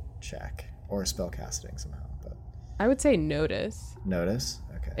research check, or spell casting somehow. But I would say notice. Notice?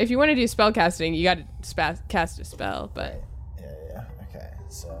 Okay. If you want to do spell casting, you got to cast a spell, but... Yeah. Okay.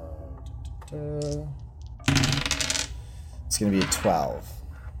 So... It's going to be a 12.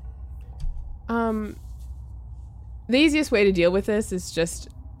 The easiest way to deal with this is just,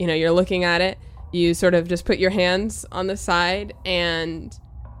 you're looking at it. You sort of just put your hands on the side, and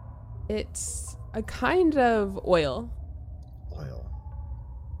it's a kind of oil. Oil.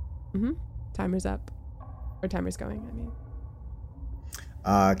 Mm-hmm. Timer's up. Or timer's going, I mean.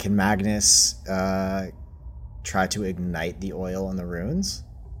 Can Magnus try to ignite the oil in the runes?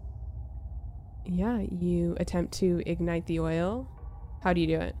 Yeah, you attempt to ignite the oil. How do you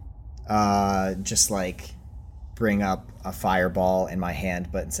do it? Just like bring up a fireball in my hand,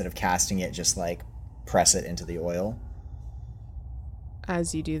 but instead of casting it, just like press it into the oil.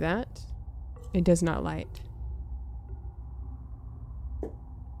 As you do that, it does not light.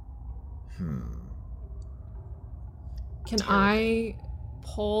 Can I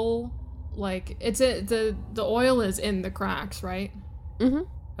pull, like, the oil is in the cracks, right? Mm-hmm.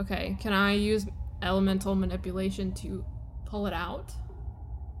 Okay, can I use elemental manipulation to pull it out?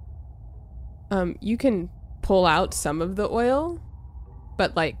 You can pull out some of the oil,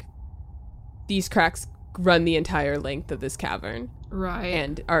 but like these cracks run the entire length of this cavern. Right.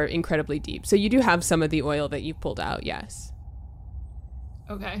 And are incredibly deep. So you do have some of the oil that you've pulled out, yes.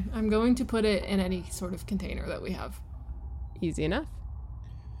 Okay, I'm going to put it in any sort of container that we have. Easy enough.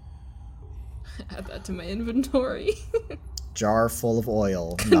 Add that to my inventory. Jar full of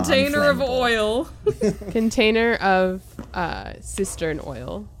oil. Container of oil. Container of cistern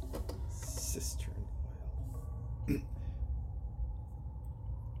oil.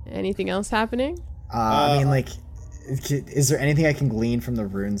 Anything else happening? I mean, like, is there anything I can glean from the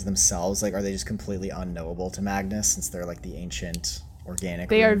runes themselves? Like, are they just completely unknowable to Magnus since they're like the ancient organic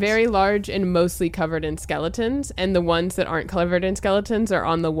They runes? are very large and mostly covered in skeletons, and the ones that aren't covered in skeletons are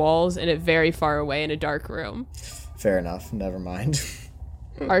on the walls and very far away in a dark room. Fair enough. Never mind.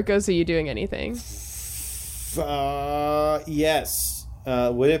 Arcos, are you doing anything? Yes.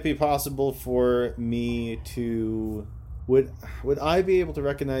 Would it be possible for me to... Would I be able to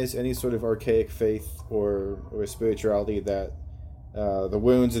recognize any sort of archaic faith or spirituality that the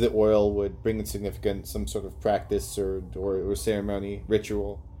wounds of the oil would bring in significant, some sort of practice or ceremony,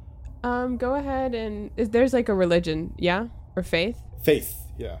 ritual? Go ahead and... There's like a religion, yeah? Or faith? Faith,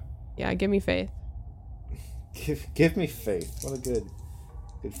 yeah. Yeah, give me faith. Give me faith. What a good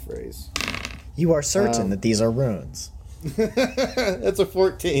phrase. You are certain that these are runes. That's a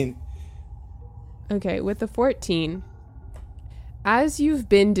 14. Okay, with the 14... As you've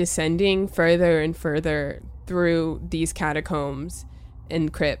been descending further and further through these catacombs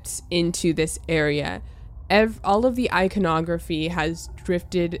and crypts into this area, all of the iconography has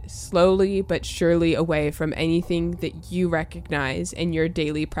drifted slowly but surely away from anything that you recognize in your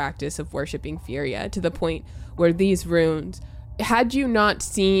daily practice of worshiping Furia, to the point where these runes, had you not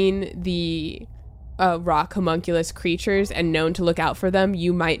seen the rock homunculus creatures and known to look out for them,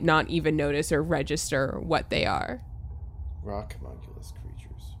 you might not even notice or register what they are. Rock homunculus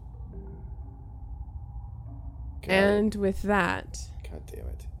creatures. And with that... God damn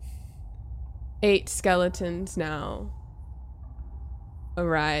it. 8 skeletons now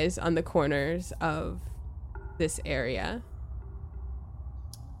arise on the corners of this area.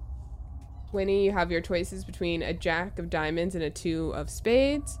 Winnie, you have your choices between a jack of diamonds and a 2 of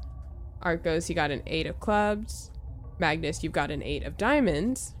spades. Arcos, you got an 8 of clubs. Magnus, you've got an 8 of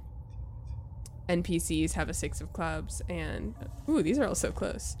diamonds. NPCs have a 6 of clubs, and... Ooh, these are all so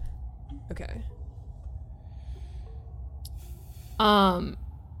close. Okay.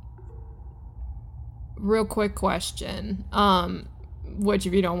 Real quick question. Which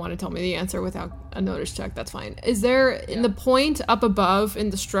if you don't want to tell me the answer without a notice check, that's fine. Is there, in the point up above in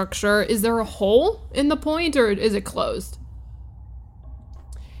the structure, is there a hole in the point, or is it closed?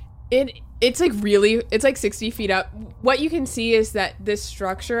 It's like 60 feet up. What you can see is that this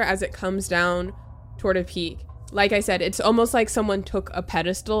structure, as it comes down toward a peak, like I said, it's almost like someone took a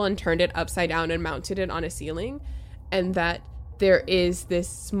pedestal and turned it upside down and mounted it on a ceiling, and that there is this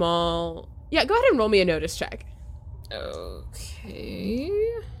small... Yeah, go ahead and roll me a notice check. Okay.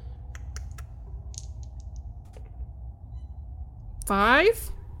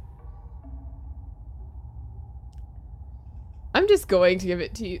 5? I'm just going to give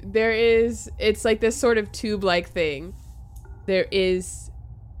it to you. It's like this sort of tube-like thing. There is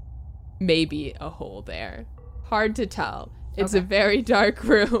maybe a hole there. Hard to tell. It's a very dark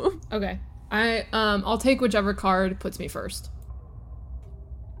room. Okay. I'll take whichever card puts me first.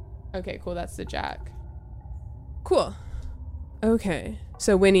 Okay, cool. That's the Jack. Cool. Okay.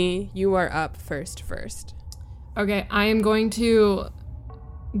 So, Winnie, you are up first. Okay, I am going to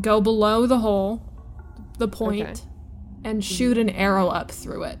go below the hole, the point, and shoot an arrow up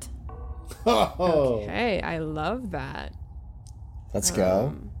through it. Okay, I love that. Let's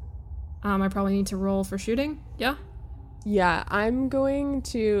go. I probably need to roll for shooting. Yeah. Yeah, I'm going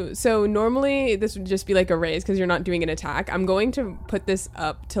to... So normally this would just be like a raise because you're not doing an attack. I'm going to put this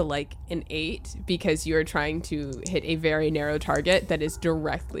up to like an 8 because you're trying to hit a very narrow target that is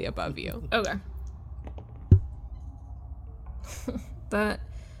directly above you. Okay. That,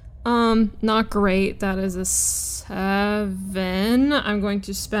 not great. That is a 7. I'm going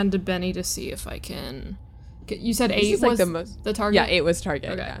to spend a Benny to see if I can... You said 8 was like the target? Yeah, 8 was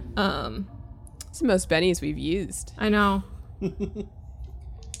target, okay. Yeah. It's the most bennies we've used. I know. Let's see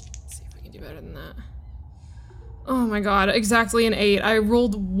if I can do better than that. Oh my god, exactly an 8. I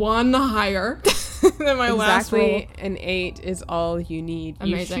rolled 1 higher than my last roll. Exactly an 8 is all you need.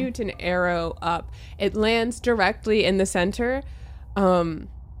 Amazing. You shoot an arrow up. It lands directly in the center. It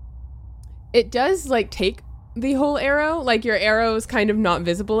does like take the whole arrow. Like your arrow is kind of not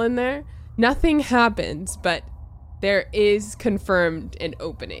visible in there. Nothing happens, but there is confirmed an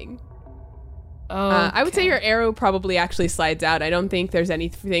opening. I would say your arrow probably actually slides out. I don't think there's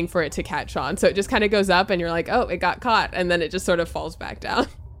anything for it to catch on. So it just kind of goes up and you're like, oh, it got caught. And then it just sort of falls back down.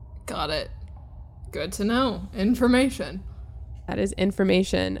 Got it. Good to know. Information. That is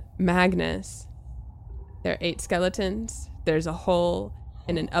information. Magnus. There are 8 skeletons. There's a hole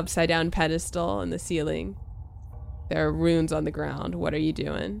in an upside down pedestal in the ceiling. There are runes on the ground. What are you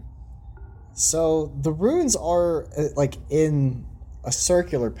doing? So the runes are like in a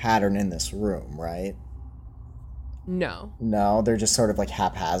circular pattern in this room, right? No. No, they're just sort of like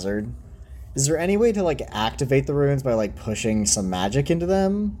haphazard. Is there any way to like activate the runes by like pushing some magic into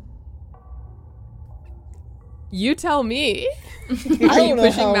them? You tell me. Are you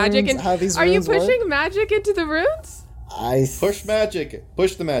pushing magic in? Are you pushing magic into the runes? Push magic.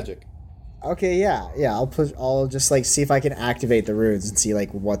 Push the magic. Okay, yeah. I'll just like see if I can activate the runes and see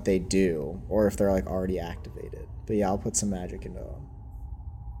like what they do, or if they're like already activated. But yeah, I'll put some magic into them.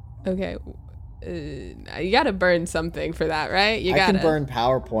 Okay. You gotta burn something for that, right? I can burn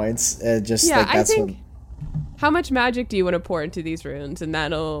PowerPoints. I think. How much magic do you want to pour into these runes, and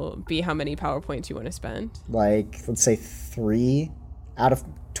that'll be how many PowerPoints you want to spend? Like, let's say 3 out of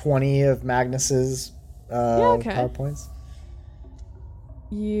 20 of Magnus's PowerPoints.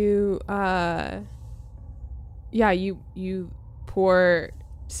 You pour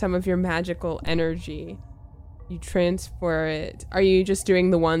some of your magical energy. You transfer it. Are you just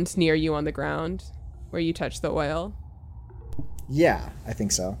doing the ones near you on the ground where you touch the oil? Yeah, I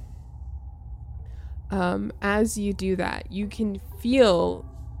think so. As you do that, you can feel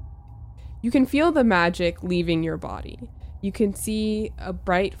the magic leaving your body. You can see a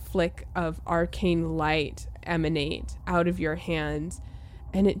bright flick of arcane light emanate out of your hands,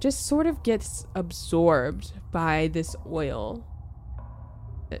 and it just sort of gets absorbed by this oil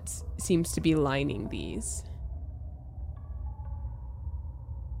that seems to be lining these.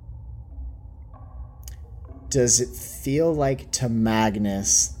 Does it feel like to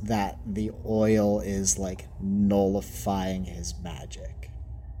Magnus that the oil is like nullifying his magic?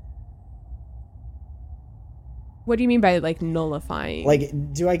 What do you mean by like nullifying? Like,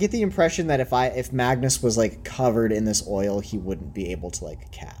 do I get the impression that if Magnus was like covered in this oil, he wouldn't be able to like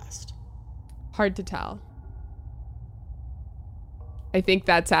cast? Hard to tell. I think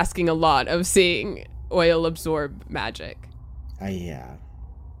that's asking a lot of seeing oil absorb magic. Yeah.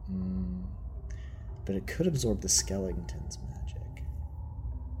 But it could absorb the skeleton's magic.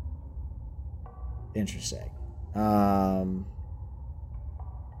 Interesting.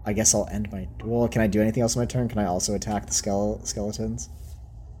 I guess I'll end my... Well, can I do anything else on my turn? Can I also attack the skeletons?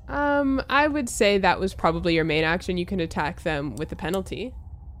 I would say that was probably your main action. You can attack them with the penalty.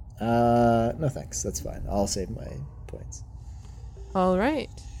 No thanks. That's fine. I'll save my points. All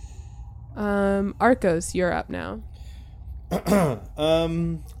right. Arcos, you're up now.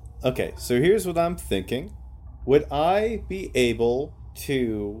 Okay, so here's what I'm thinking. Would I be able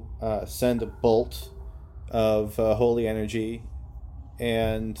to send a bolt of holy energy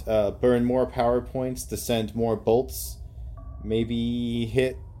and burn more power points to send more bolts. Maybe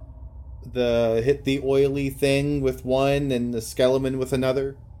hit the oily thing with one and the skeleton with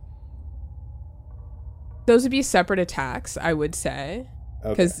another. Those would be separate attacks, I would say,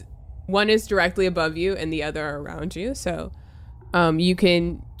 because one is directly above you and the other are around you. So you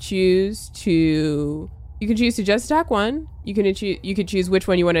can choose to just attack one. You could choose which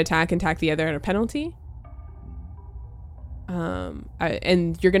one you want to attack and attack the other at a penalty.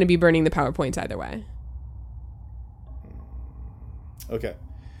 And you're going to be burning the power points either way. Okay.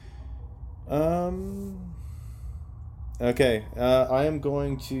 Okay. I am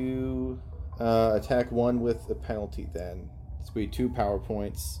going to attack one with a penalty then. It's going to be 2 power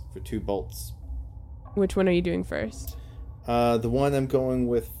points for 2 bolts. Which one are you doing first? The one I'm going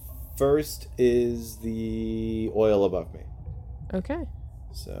with first is the oil above me. Okay.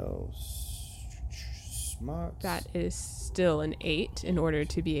 So, smart. That is still an 8 in order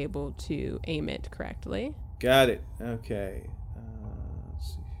to be able to aim it correctly. Got it. Okay. Let's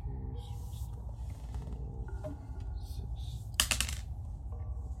see.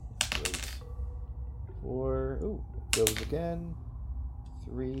 Here's 6. 4. Ooh, goes again.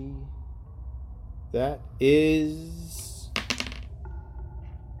 3. That is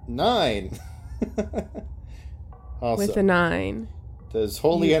 9. Awesome. With a 9. Does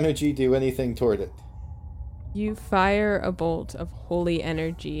holy energy do anything toward it? You fire a bolt of holy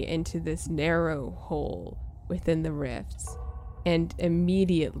energy into this narrow hole within the rifts, and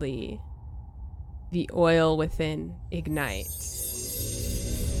immediately the oil within ignites,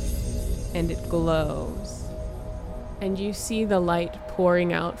 and it glows, and you see the light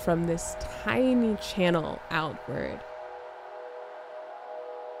pouring out from this tiny channel outward,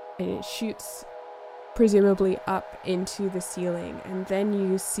 and it shoots presumably up into the ceiling, and then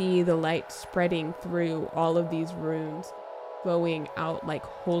you see the light spreading through all of these rooms, glowing out like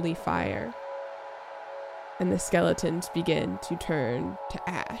holy fire, and the skeletons begin to turn to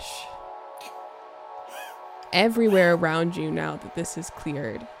ash. Everywhere around you, now that this is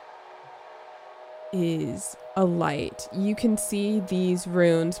cleared, is a light. You can see these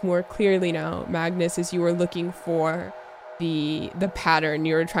runes more clearly now, Magnus, as you were looking for the pattern.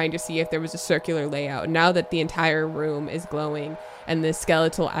 You were trying to see if there was a circular layout. Now that the entire room is glowing and the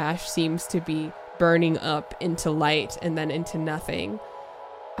skeletal ash seems to be burning up into light and then into nothing,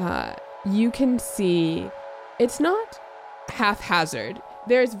 you can see it's not haphazard.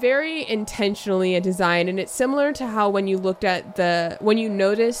 There's very intentionally a design, and it's similar to how when you looked at when you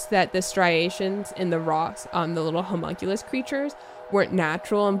noticed that the striations in the rocks on the little homunculus creatures weren't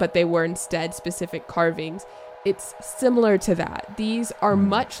natural, but they were instead specific carvings. It's similar to that. These are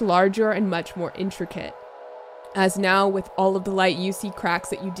much larger and much more intricate, as now with all of the light, you see cracks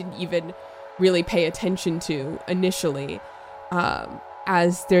that you didn't even really pay attention to initially,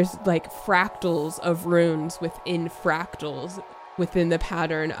 as there's like fractals of runes within fractals within the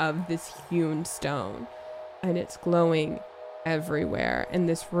pattern of this hewn stone, and it's glowing everywhere, and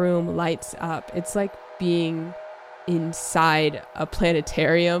this room lights up. It's like being inside a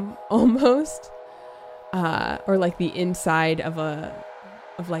planetarium almost. Or like the inside of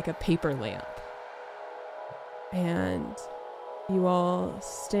like a paper lamp. And you all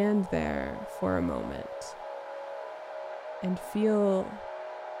stand there for a moment and feel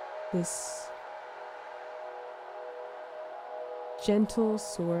this gentle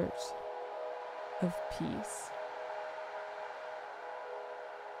sort of peace.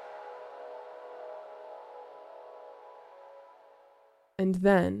 And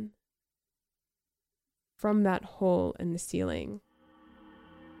then, from that hole in the ceiling,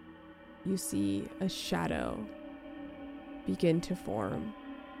 you see a shadow begin to form,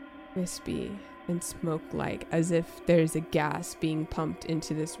 wispy and smoke-like, as if there's a gas being pumped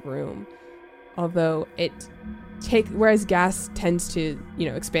into this room. Although whereas gas tends to,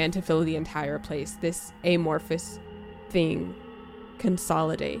 expand to fill the entire place, this amorphous thing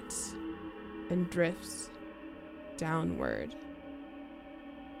consolidates and drifts downward.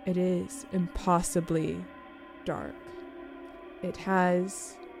 It is impossibly dark. It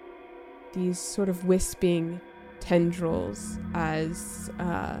has these sort of wisping tendrils as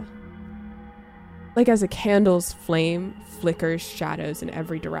a candle's flame flickers shadows in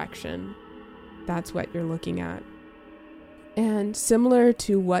every direction. That's what you're looking at. And similar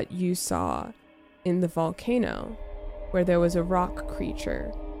to what you saw in the volcano, where there was a rock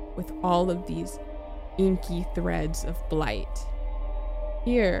creature with all of these inky threads of blight,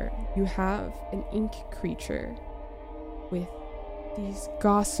 here you have an ink creature with these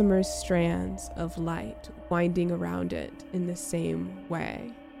gossamer strands of light winding around it in the same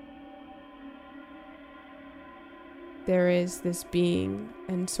way. there is this being,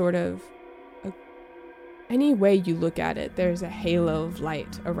 and sort of any way you look at it, there's a halo of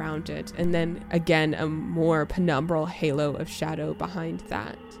light around it, and then again a more penumbral halo of shadow behind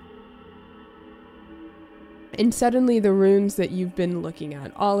that. And suddenly the runes that you've been looking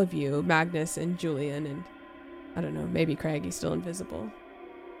at, all of you, Magnus and Julian, and I don't know, maybe Craig, he's still invisible.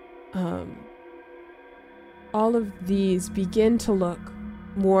 All of these begin to look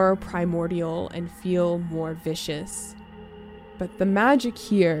more primordial and feel more vicious. But the magic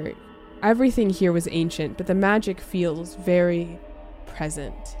here, everything here was ancient, but the magic feels very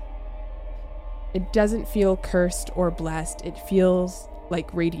present. It doesn't feel cursed or blessed. It feels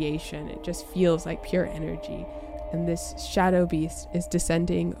like radiation. It just feels like pure energy. And this shadow beast is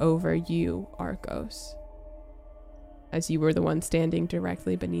descending over you, Arcos, as you were the one standing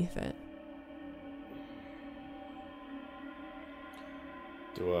directly beneath it.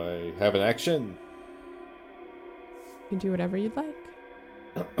 Do I have an action? You can do whatever you'd like.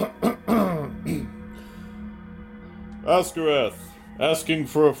 Askareth, asking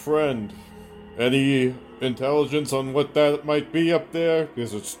for a friend. Any intelligence on what that might be up there?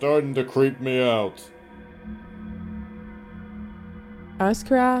 Because it's starting to creep me out.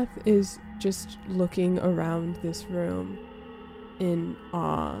 Askarath is just looking around this room in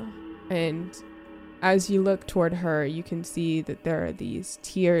awe, and as you look toward her, you can see that there are these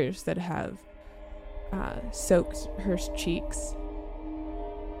tears that have soaked her cheeks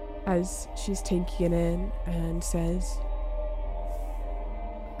as she's taking it in and says,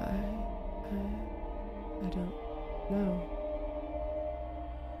 I don't know.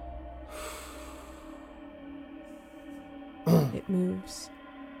 It moves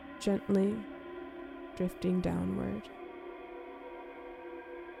gently, drifting downward.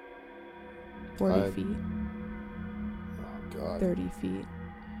 40 feet. Oh, God. 30 feet.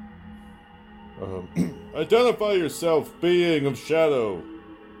 Identify yourself, being of shadow.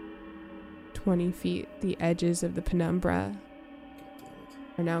 20 feet. The edges of the penumbra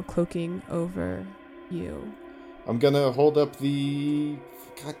are now cloaking over you. I'm gonna hold up the...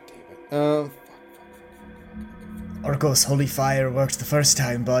 God damn it. Arcos, holy fire worked the first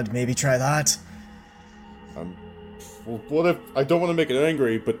time, bud. Maybe try that. Well, what if... I don't want to make it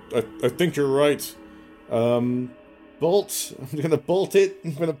angry, but I think you're right. Bolt. I'm gonna bolt it.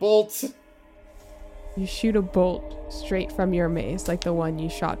 I'm gonna bolt. You shoot a bolt straight from your mace, like the one you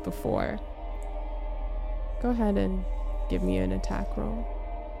shot before. Go ahead and give me an attack roll.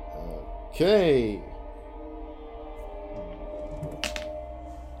 Okay.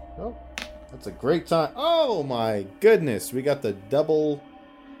 Oh, that's a great time. Oh my goodness, we got the double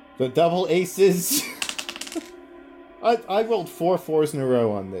aces. I rolled 4 4s in a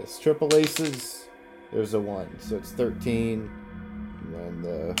row on this. Triple aces. There's a 1, so it's 13. And then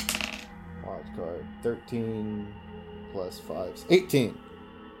the wild card, 13 plus 5, 18.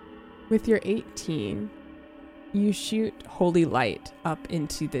 With your 18, you shoot holy light up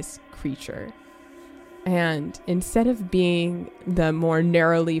into this creature. And instead of being the more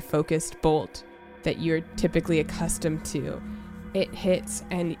narrowly focused bolt that you're typically accustomed to, it hits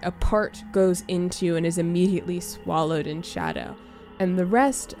and a part goes into and is immediately swallowed in shadow. And the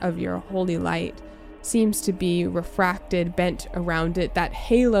rest of your holy light seems to be refracted, bent around it. That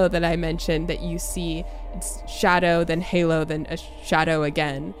halo that I mentioned that you see, it's shadow, then halo, then a shadow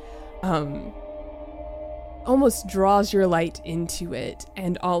again, almost draws your light into it.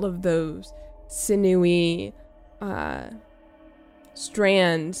 And all of those sinewy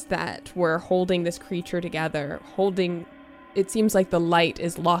strands that were holding this creature together, it seems like the light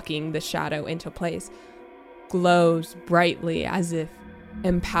is locking the shadow into place, glows brightly as if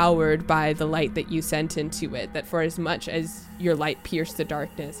empowered by the light that you sent into it, that for as much as your light pierced the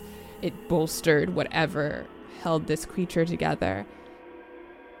darkness, it bolstered whatever held this creature together.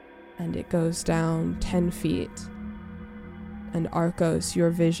 And it goes down 10 feet. And Arcos, your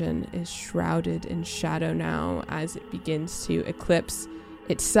vision is shrouded in shadow now as it begins to eclipse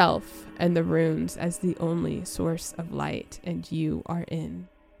itself and the runes as the only source of light, and you are in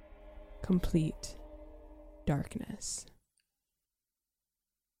complete darkness.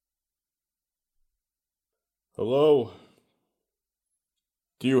 Hello?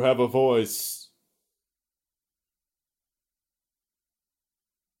 Do you have a voice?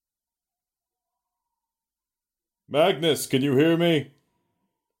 Magnus, can you hear me?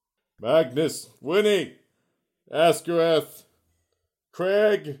 Magnus, Winnie, Askareth,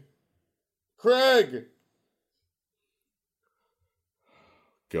 Craig.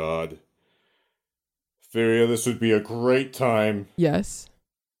 God. Theria, this would be a great time Yes.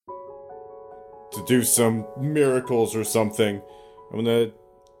 to do some miracles or something. I'm gonna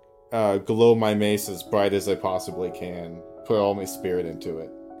glow my mace as bright as I possibly can. Put all my spirit into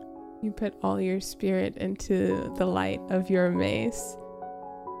it. You put all your spirit into the light of your mace,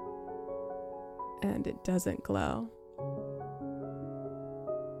 and it doesn't glow.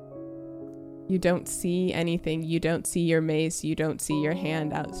 You don't see anything. You don't see your mace. You don't see your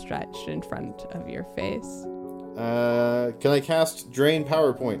hand outstretched in front of your face. Can I cast Drain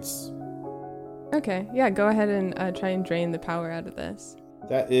Power Points? Okay, yeah, go ahead and try and drain the power out of this.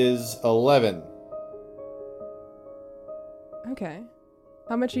 That is 11. Okay.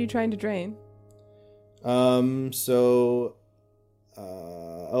 How much are you trying to drain? It's -2.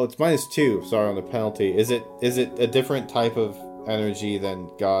 Sorry, on the penalty. Is it a different type of energy than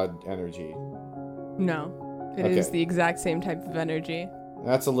God energy? No. It is the exact same type of energy.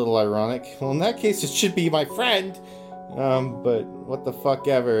 That's a little ironic. Well, in that case, it should be my friend. But what the fuck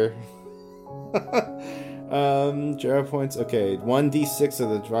ever. 0 points. Okay, 1d6 of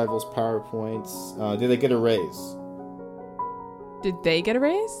the rival's power points. Did they get a raise? Did they get a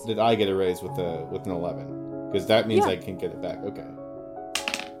raise? Did I get a raise with an 11? Because that means I can get it back. Okay.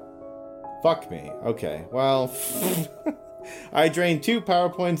 Fuck me. Okay. Well, I drain 2 power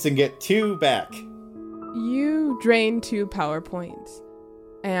points and get 2 back. You drain 2 power points,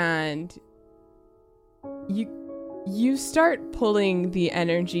 and you start pulling the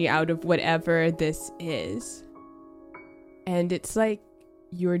energy out of whatever this is, and it's like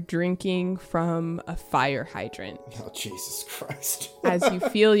you're drinking from a fire hydrant. Oh, Jesus Christ. As you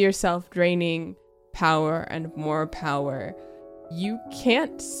feel yourself draining power and more power, you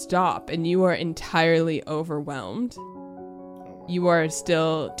can't stop, and you are entirely overwhelmed. You are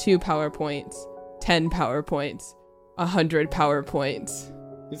still 2 power points, 10 power points, 100 power points.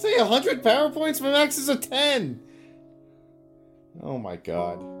 You say 100 power points? My max is a 10! Oh my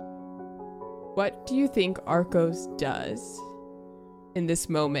god. What do you think Arcos does in this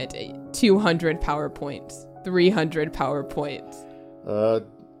moment? 200 power points, 300 power points.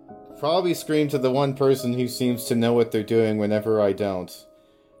 Probably scream to the one person who seems to know what they're doing whenever I don't.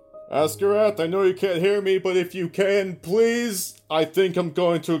 Askerath, I know you can't hear me, but if you can, please, I think I'm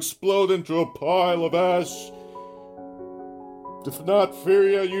going to explode into a pile of ash. If not,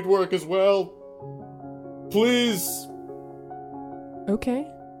 Furia, you'd work as well. Please. Okay.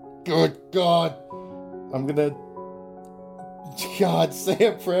 Good God. I'm gonna... God, say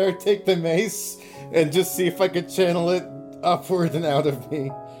a prayer, take the mace, and just see if I could channel it upward and out of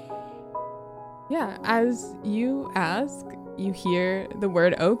me. Yeah, as you ask, you hear the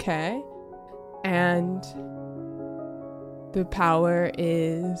word okay, and the power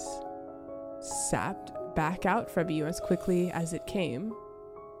is sapped back out from you as quickly as it came.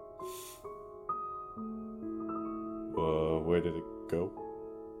 Where did it go?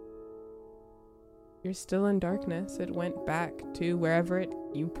 You're still in darkness. It went back to wherever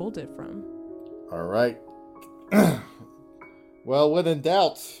you pulled it from. Alright. Well, when in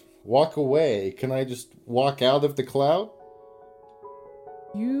doubt, walk away. Can I just walk out of the cloud?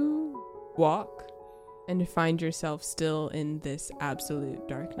 You walk and find yourself still in this absolute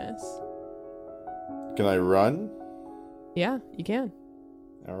darkness. Can I run? Yeah, you can.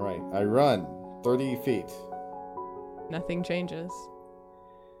 Alright, I run 30 feet. Nothing changes.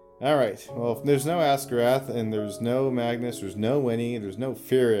 Alright, well, if there's no Askerath, and there's no Magnus, there's no Winnie, there's no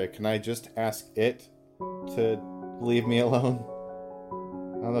Furia, can I just ask it to leave me alone?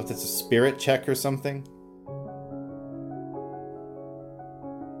 I don't know if that's a spirit check or something.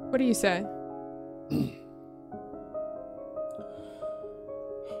 What do you say?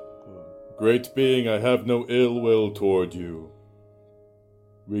 Great being, I have no ill will toward you.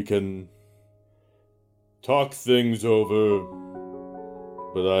 We can talk things over,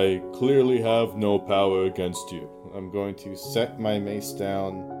 but I clearly have no power against you. I'm going to set my mace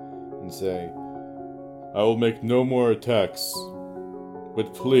down and say, I will make no more attacks,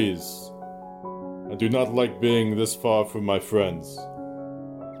 but please, I do not like being this far from my friends.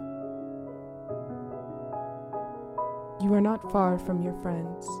 You are not far from your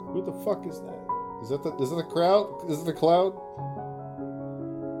friends. who the fuck is that? Is that the crowd? Is it the cloud?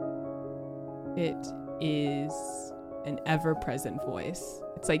 It is an ever-present voice.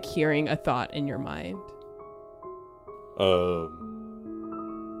 It's like hearing a thought in your mind.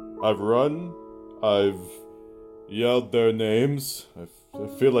 I've run. I've yelled their names. I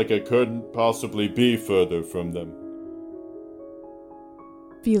feel like I couldn't possibly be further from them.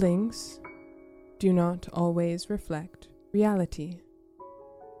 Feelings do not always reflect reality.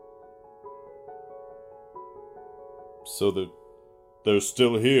 So they're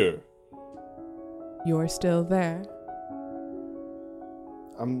still here. You're still there.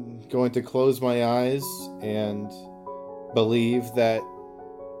 I'm going to close my eyes and believe that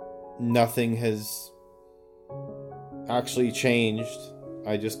nothing has actually changed.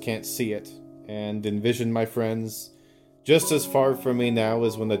 I just can't see it. And envision my friends just as far from me now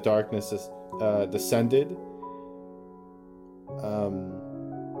as when the darkness is, descended.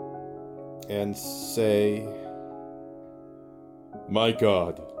 And say, My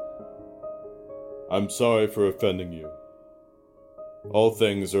God, I'm sorry for offending you. All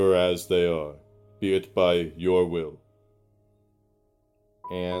things are as they are, be it by your will.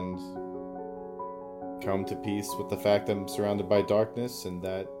 and come to peace with the fact that I'm surrounded by darkness and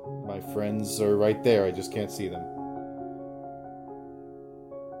that my friends are right there. I just can't see them.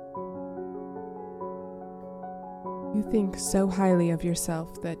 You think so highly of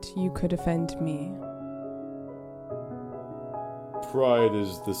yourself that you could offend me. Pride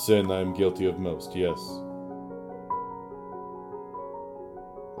is the sin I am guilty of most, yes.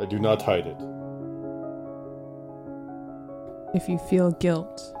 I do not hide it. If you feel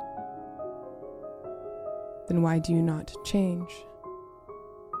guilt, then why do you not change?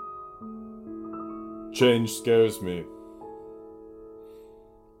 Change scares me.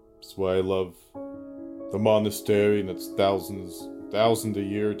 That's why I love the monastery and its thousand a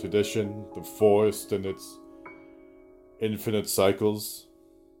year tradition, the forest and its infinite cycles.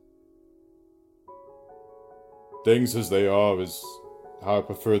 Things as they are is how I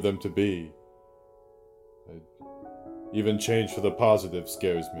prefer them to be. Even change for the positive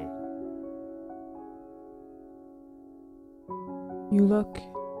scares me. You look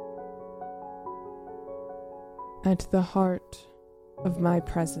at the heart of my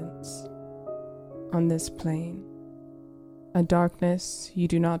presence on this plane. A darkness you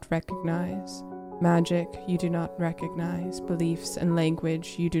do not recognize, magic you do not recognize, beliefs and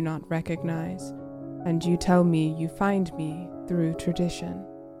language you do not recognize, and you tell me you find me through tradition.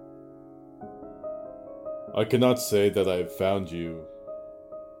 I cannot say that I have found you.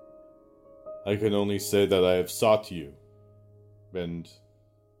 I can only say that I have sought you. And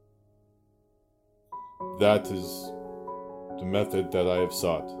that is the method that I have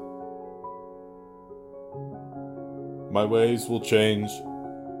sought. My ways will change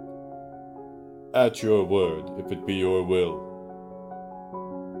at your word, if it be your will.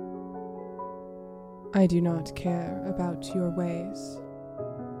 I do not care about your ways.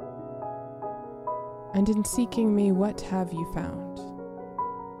 And in seeking me, what have you found?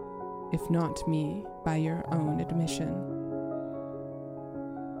 If not me, by your own admission.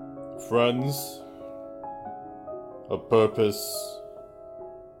 Friends, a purpose,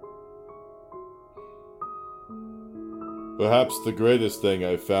 perhaps the greatest thing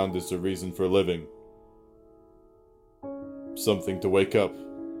I've found is a reason for living. Something to wake up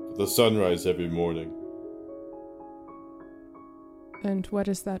with the sunrise every morning. And what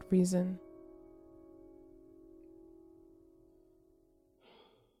is that reason?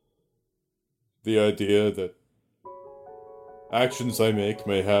 The idea that actions I make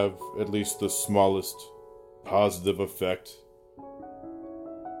may have at least the smallest positive effect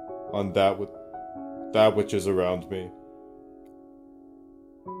on that which is around me.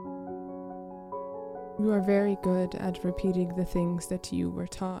 You are very good at repeating the things that you were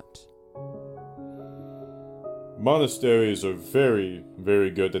taught. Monasteries are very,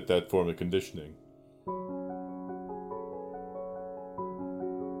 very good at that form of conditioning.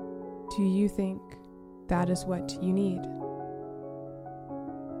 Do you think that is what you need?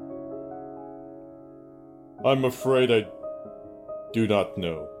 I'm afraid I do not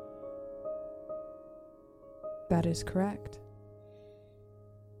know. That is correct.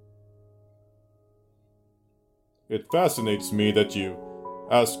 It fascinates me that you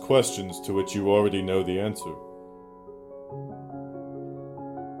ask questions to which you already know the answer.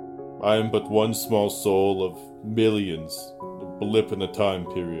 I am but one small soul of millions, a blip in a time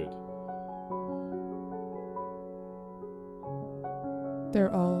period.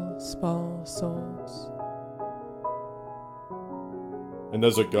 They're all small souls. And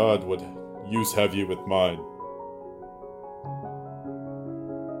as a god, what use have you with mine?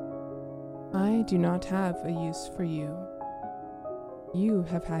 I do not have a use for you. You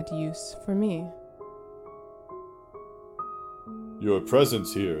have had use for me. Your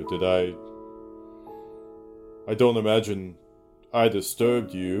presence here, I don't imagine I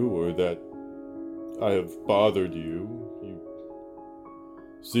disturbed you or that I have bothered you.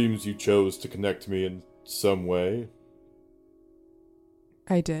 Seems you chose to connect me in some way.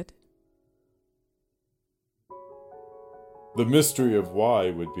 I did. The mystery of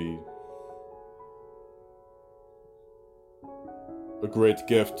why would be a great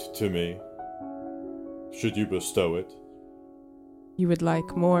gift to me, should you bestow it. You would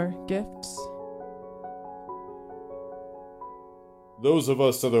like more gifts? Those of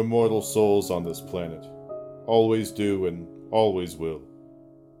us that are mortal souls on this planet always do and always will.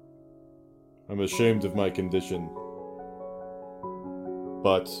 I'm ashamed of my condition,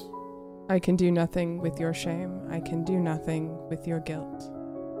 but I can do nothing with your shame. I can do nothing with your guilt.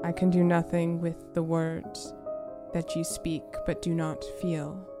 I can do nothing with the words that you speak but do not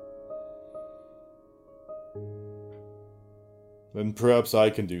feel. then perhaps I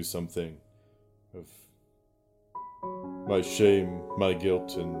can do something of my shame, my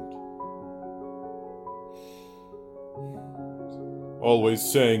guilt, and always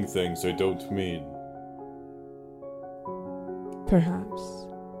saying things I don't mean. Perhaps.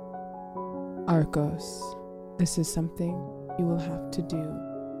 Arcos, this is something you will have to do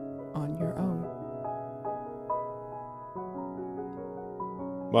on your own.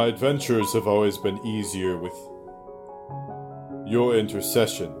 My adventures have always been easier with your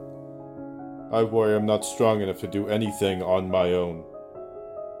intercession. I worry I'm not strong enough to do anything on my own.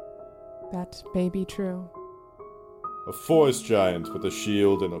 That may be true. A forest giant with a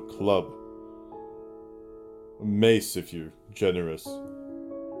shield and a club. A mace if you're generous.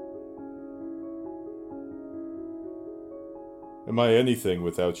 Am I anything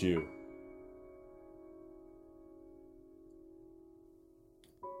without you?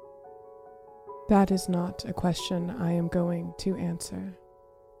 That is not a question I am going to answer.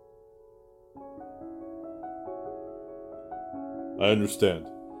 I understand.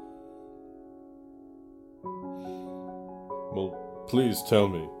 Well, please tell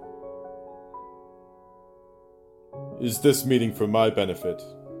me. Is this meeting for my benefit,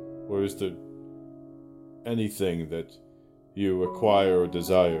 or is there anything that you acquire or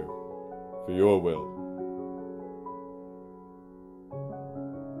desire for your will?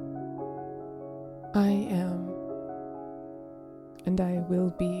 I am, and I will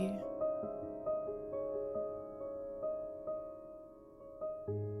be.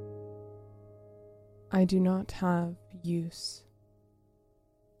 I do not have use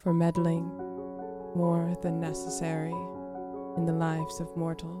for meddling more than necessary in the lives of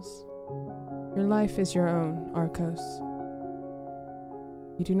mortals. Your life is your own, Arcos.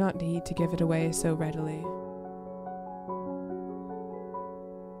 You do not need to give it away so readily.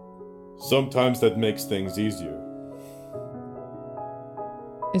 Sometimes that makes things easier.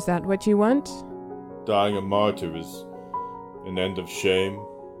 Is that what you want? Dying a martyr is an end of shame,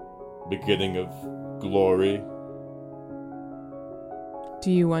 beginning of glory.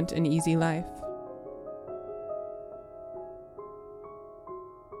 Do you want an easy life?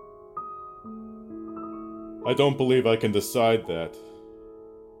 I don't believe I can decide that.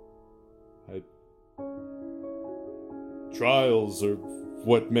 Trials are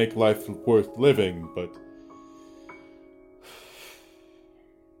what make life worth living, but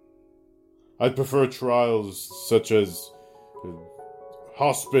I'd prefer trials such as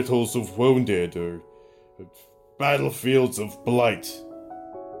hospitals of wounded or battlefields of blight.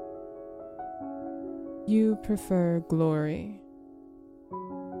 You prefer glory.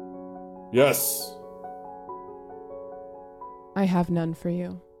 Yes. I have none for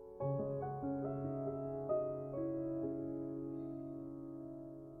you.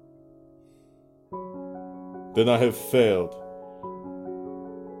 Then I have failed.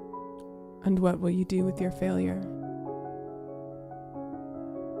 And what will you do with your failure?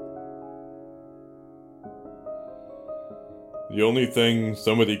 The only thing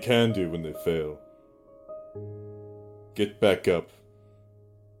somebody can do when they fail. Get back up.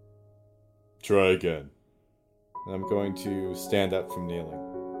 Try again. And I'm going to stand up from kneeling.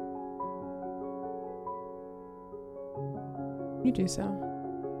 You do so.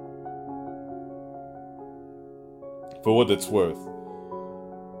 For what it's worth,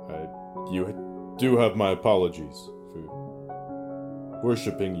 you do have my apologies for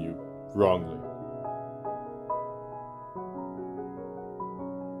worshipping you wrongly.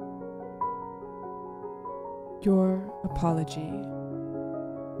 Your apology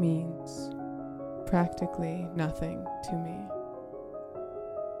means practically nothing to me.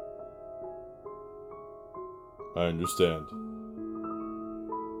 I understand.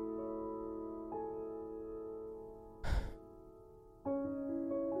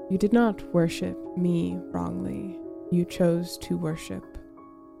 You did not worship me wrongly. You chose to worship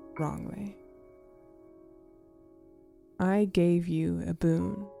wrongly. I gave you a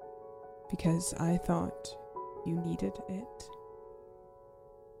boon because I thought you needed it.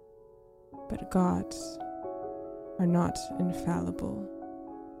 But gods are not infallible.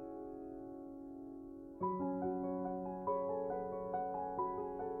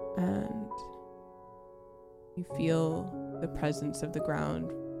 And you feel the presence of the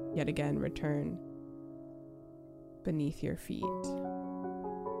ground yet again return beneath your feet.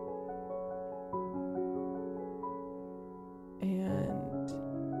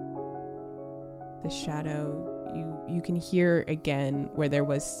 shadow, you can hear again where there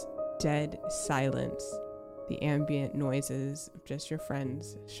was dead silence, the ambient noises of just your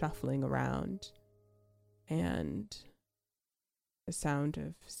friends shuffling around and the sound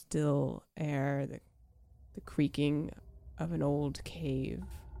of still air, the creaking of an old cave.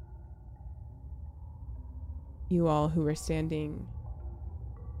 You all who were standing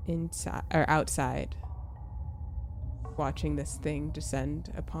inside or outside watching this thing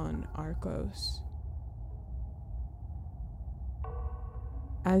descend upon Arcos.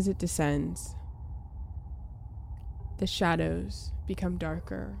 As it descends, the shadows become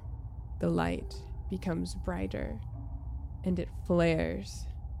darker, the light becomes brighter, and it flares.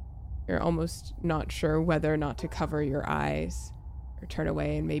 You're almost not sure whether or not to cover your eyes or turn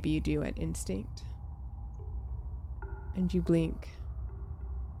away, and maybe you do at instinct. And you blink,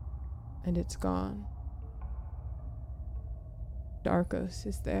 and it's gone. Arcos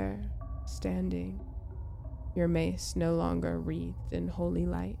is there, standing, your mace no longer wreathed in holy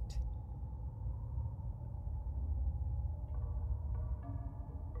light.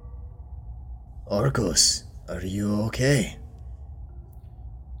 Arcos, are you okay?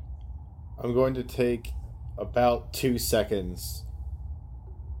 I'm going to take about 2 seconds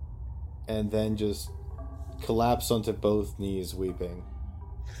and then just collapse onto both knees weeping.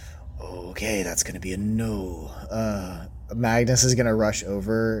 Okay, that's gonna be a no. Magnus is gonna rush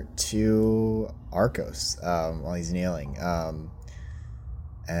over to Arcos while he's kneeling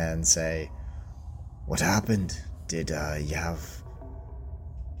and say, "What happened? Did you have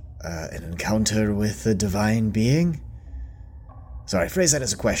an encounter with a divine being?" Sorry, phrase that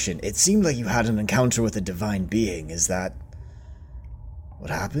as a question. It seemed like you had an encounter with a divine being. Is that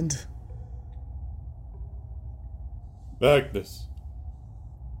what happened? Magnus,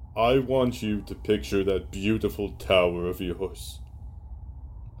 I want you to picture that beautiful tower of yours.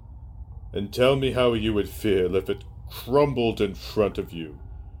 And tell me how you would feel if it crumbled in front of you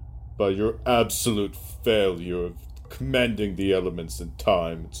by your absolute failure of commanding the elements in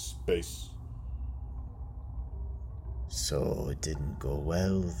time and space. So it didn't go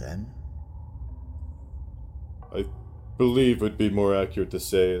well then? I believe it would be more accurate to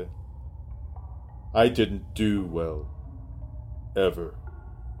say I didn't do well. Ever.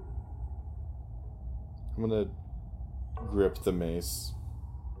 I'm gonna grip the mace.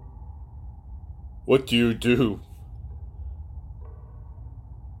 What do you do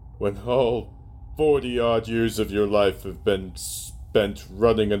when all 40-odd years of your life have been spent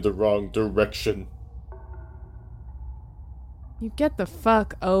running in the wrong direction? You get the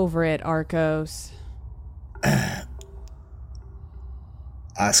fuck over it, Arcos.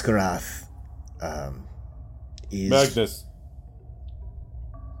 Askarath is... Magnus.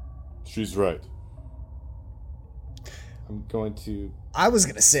 She's right. I'm going to... I was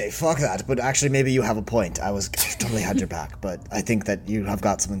gonna say, fuck that, but actually maybe you have a point. I totally had your back, but I think that you have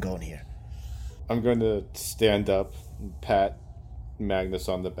got something going here. I'm going to stand up and pat Magnus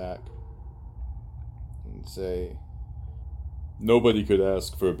on the back and say, Nobody could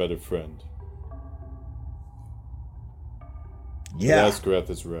ask for a better friend. Yeah.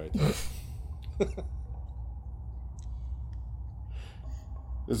 Askarath is right.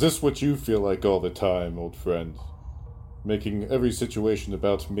 Is this what you feel like all the time, old friend? Making every situation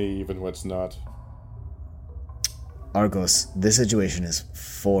about me even when it's not? Argos, this situation is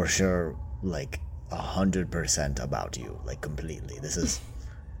for sure, 100% about you, completely. This is...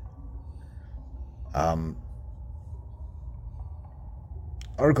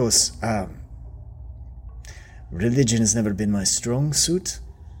 Argos, religion has never been my strong suit.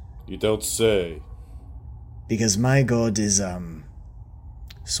 You don't say. Because my god is,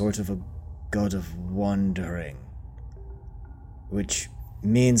 sort of a god of wandering. Which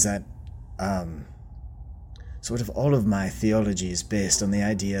means that, sort of all of my theology is based on the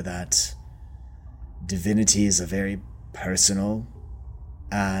idea that divinity is a very personal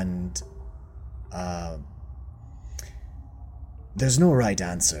and, there's no right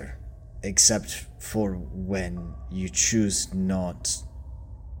answer, except for when you choose not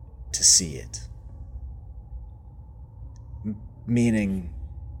to see it. Meaning,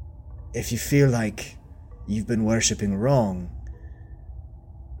 if you feel like you've been worshipping wrong,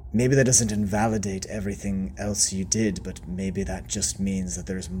 maybe that doesn't invalidate everything else you did, but maybe that just means that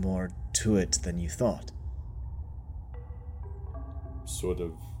there's more to it than you thought. Sort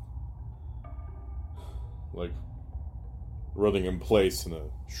of like running in place in a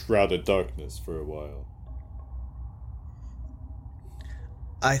shroud of darkness for a while.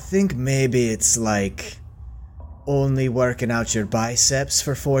 I think maybe it's like only working out your biceps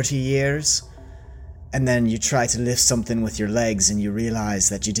for 40 years And then you try to lift something with your legs and you realize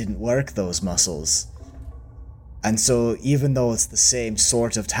that you didn't work those muscles. And so even though it's the same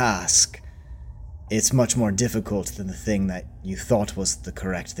sort of task, it's much more difficult than the thing that you thought was the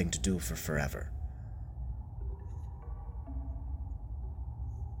correct thing to do for forever.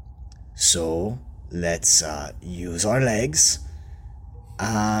 So let's use our legs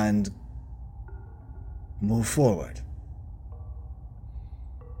and move forward.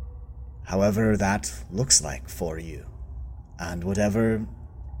 However that looks like for you. And whatever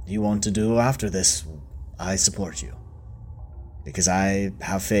you want to do after this, I support you. Because I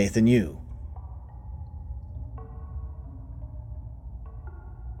have faith in you.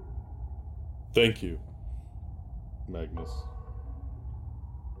 Thank you, Magnus.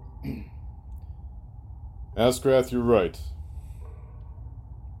 Askrath, you're right.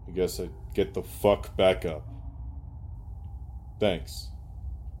 I guess I'd get the fuck back up. Thanks.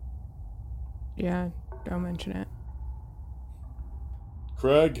 Yeah, don't mention it.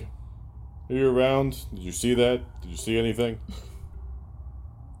 Craig, are you around? Did you see that? Did you see anything?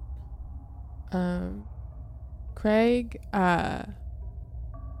 Craig,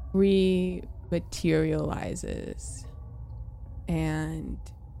 rematerializes, and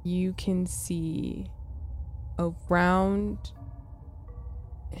you can see around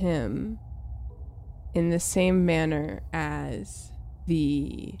him in the same manner as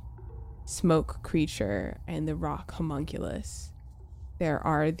the smoke creature and the rock homunculus. There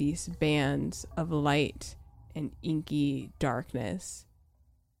are these bands of light and inky darkness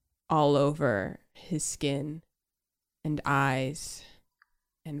all over his skin and eyes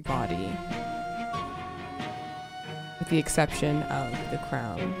and body, with the exception of the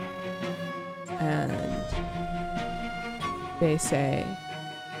crown. And they say,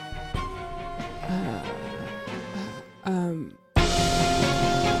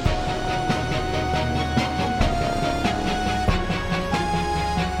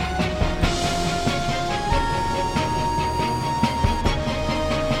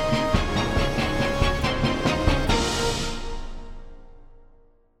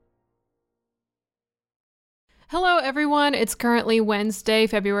 Hello, everyone. It's currently Wednesday,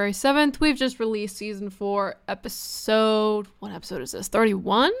 February 7th. We've just released season 4, episode... What episode is this?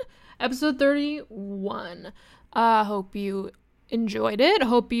 31? Episode 31. Hope you enjoyed it.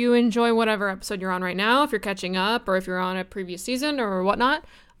 Hope you enjoy whatever episode you're on right now, if you're catching up or if you're on a previous season or whatnot.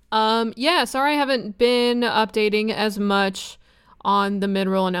 Yeah, sorry I haven't been updating as much on the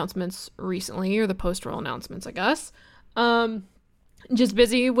mid-roll announcements recently, or the post-roll announcements, I guess. Just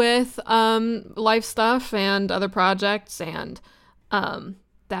busy with life stuff and other projects and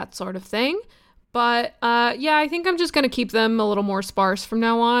that sort of thing. But yeah, I think I'm just going to keep them a little more sparse from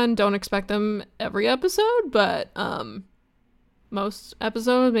now on. Don't expect them every episode, but most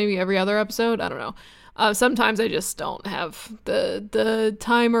episodes, maybe every other episode. I don't know. Sometimes I just don't have the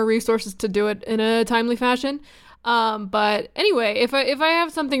time or resources to do it in a timely fashion. But anyway, if I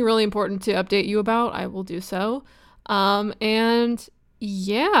have something really important to update you about, I will do so. And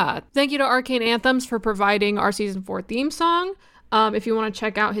yeah, thank you to Arcane Anthems for providing our season 4 theme song. If you want to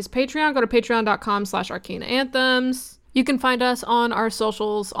check out his Patreon, go to patreon.com/arcaneanthems. You can find us on our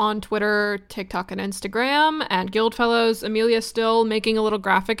socials on Twitter, TikTok, and Instagram at Guildfellows. Amelia's still making a little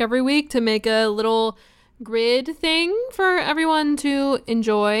graphic every week to make a little grid thing for everyone to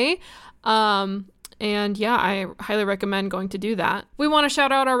enjoy. And yeah, I highly recommend going to do that. We want to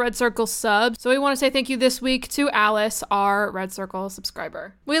shout out our Red Circle subs. So we want to say thank you this week to Alice, our Red Circle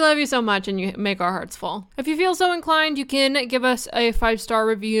subscriber. We love you so much and you make our hearts full. If you feel so inclined, you can give us a 5-star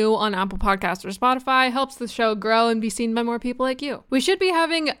review on Apple Podcasts or Spotify. Helps the show grow and be seen by more people like you. We should be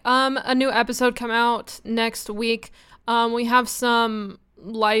having a new episode come out next week. We have some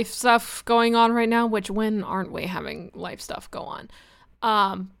life stuff going on right now, which when aren't we having life stuff go on?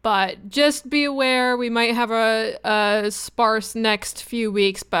 But just be aware, we might have a sparse next few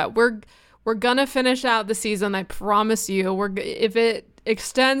weeks, but we're gonna finish out the season. I promise you. If it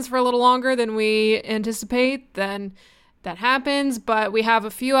extends for a little longer than we anticipate, then that happens. But we have a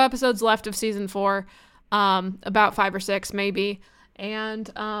few episodes left of season 4, about 5 or 6 maybe.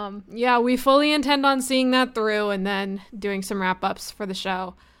 And yeah, we fully intend on seeing that through and then doing some wrap-ups for the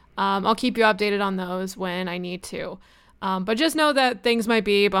show. I'll keep you updated on those when I need to. But just know that things might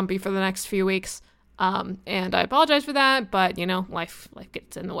be bumpy for the next few weeks. And I apologize for that, but you know, life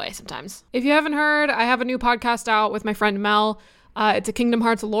gets in the way sometimes. If you haven't heard, I have a new podcast out with my friend Mel. It's a Kingdom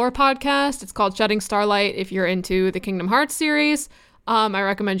Hearts lore podcast. It's called Shedding Starlight. If you're into the Kingdom Hearts series, I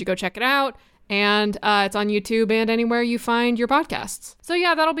recommend you go check it out. And it's on YouTube and anywhere you find your podcasts. So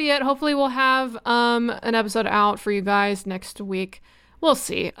yeah, that'll be it. Hopefully we'll have an episode out for you guys next week We'll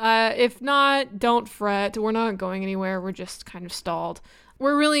see. If not, don't fret. We're not going anywhere. We're just kind of stalled.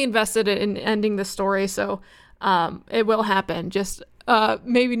 We're really invested in ending the story, so it will happen. Just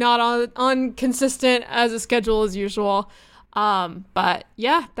maybe not on consistent as a schedule as usual. But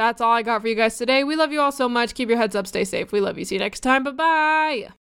yeah, that's all I got for you guys today. We love you all so much. Keep your heads up. Stay safe. We love you. See you next time. Bye-bye.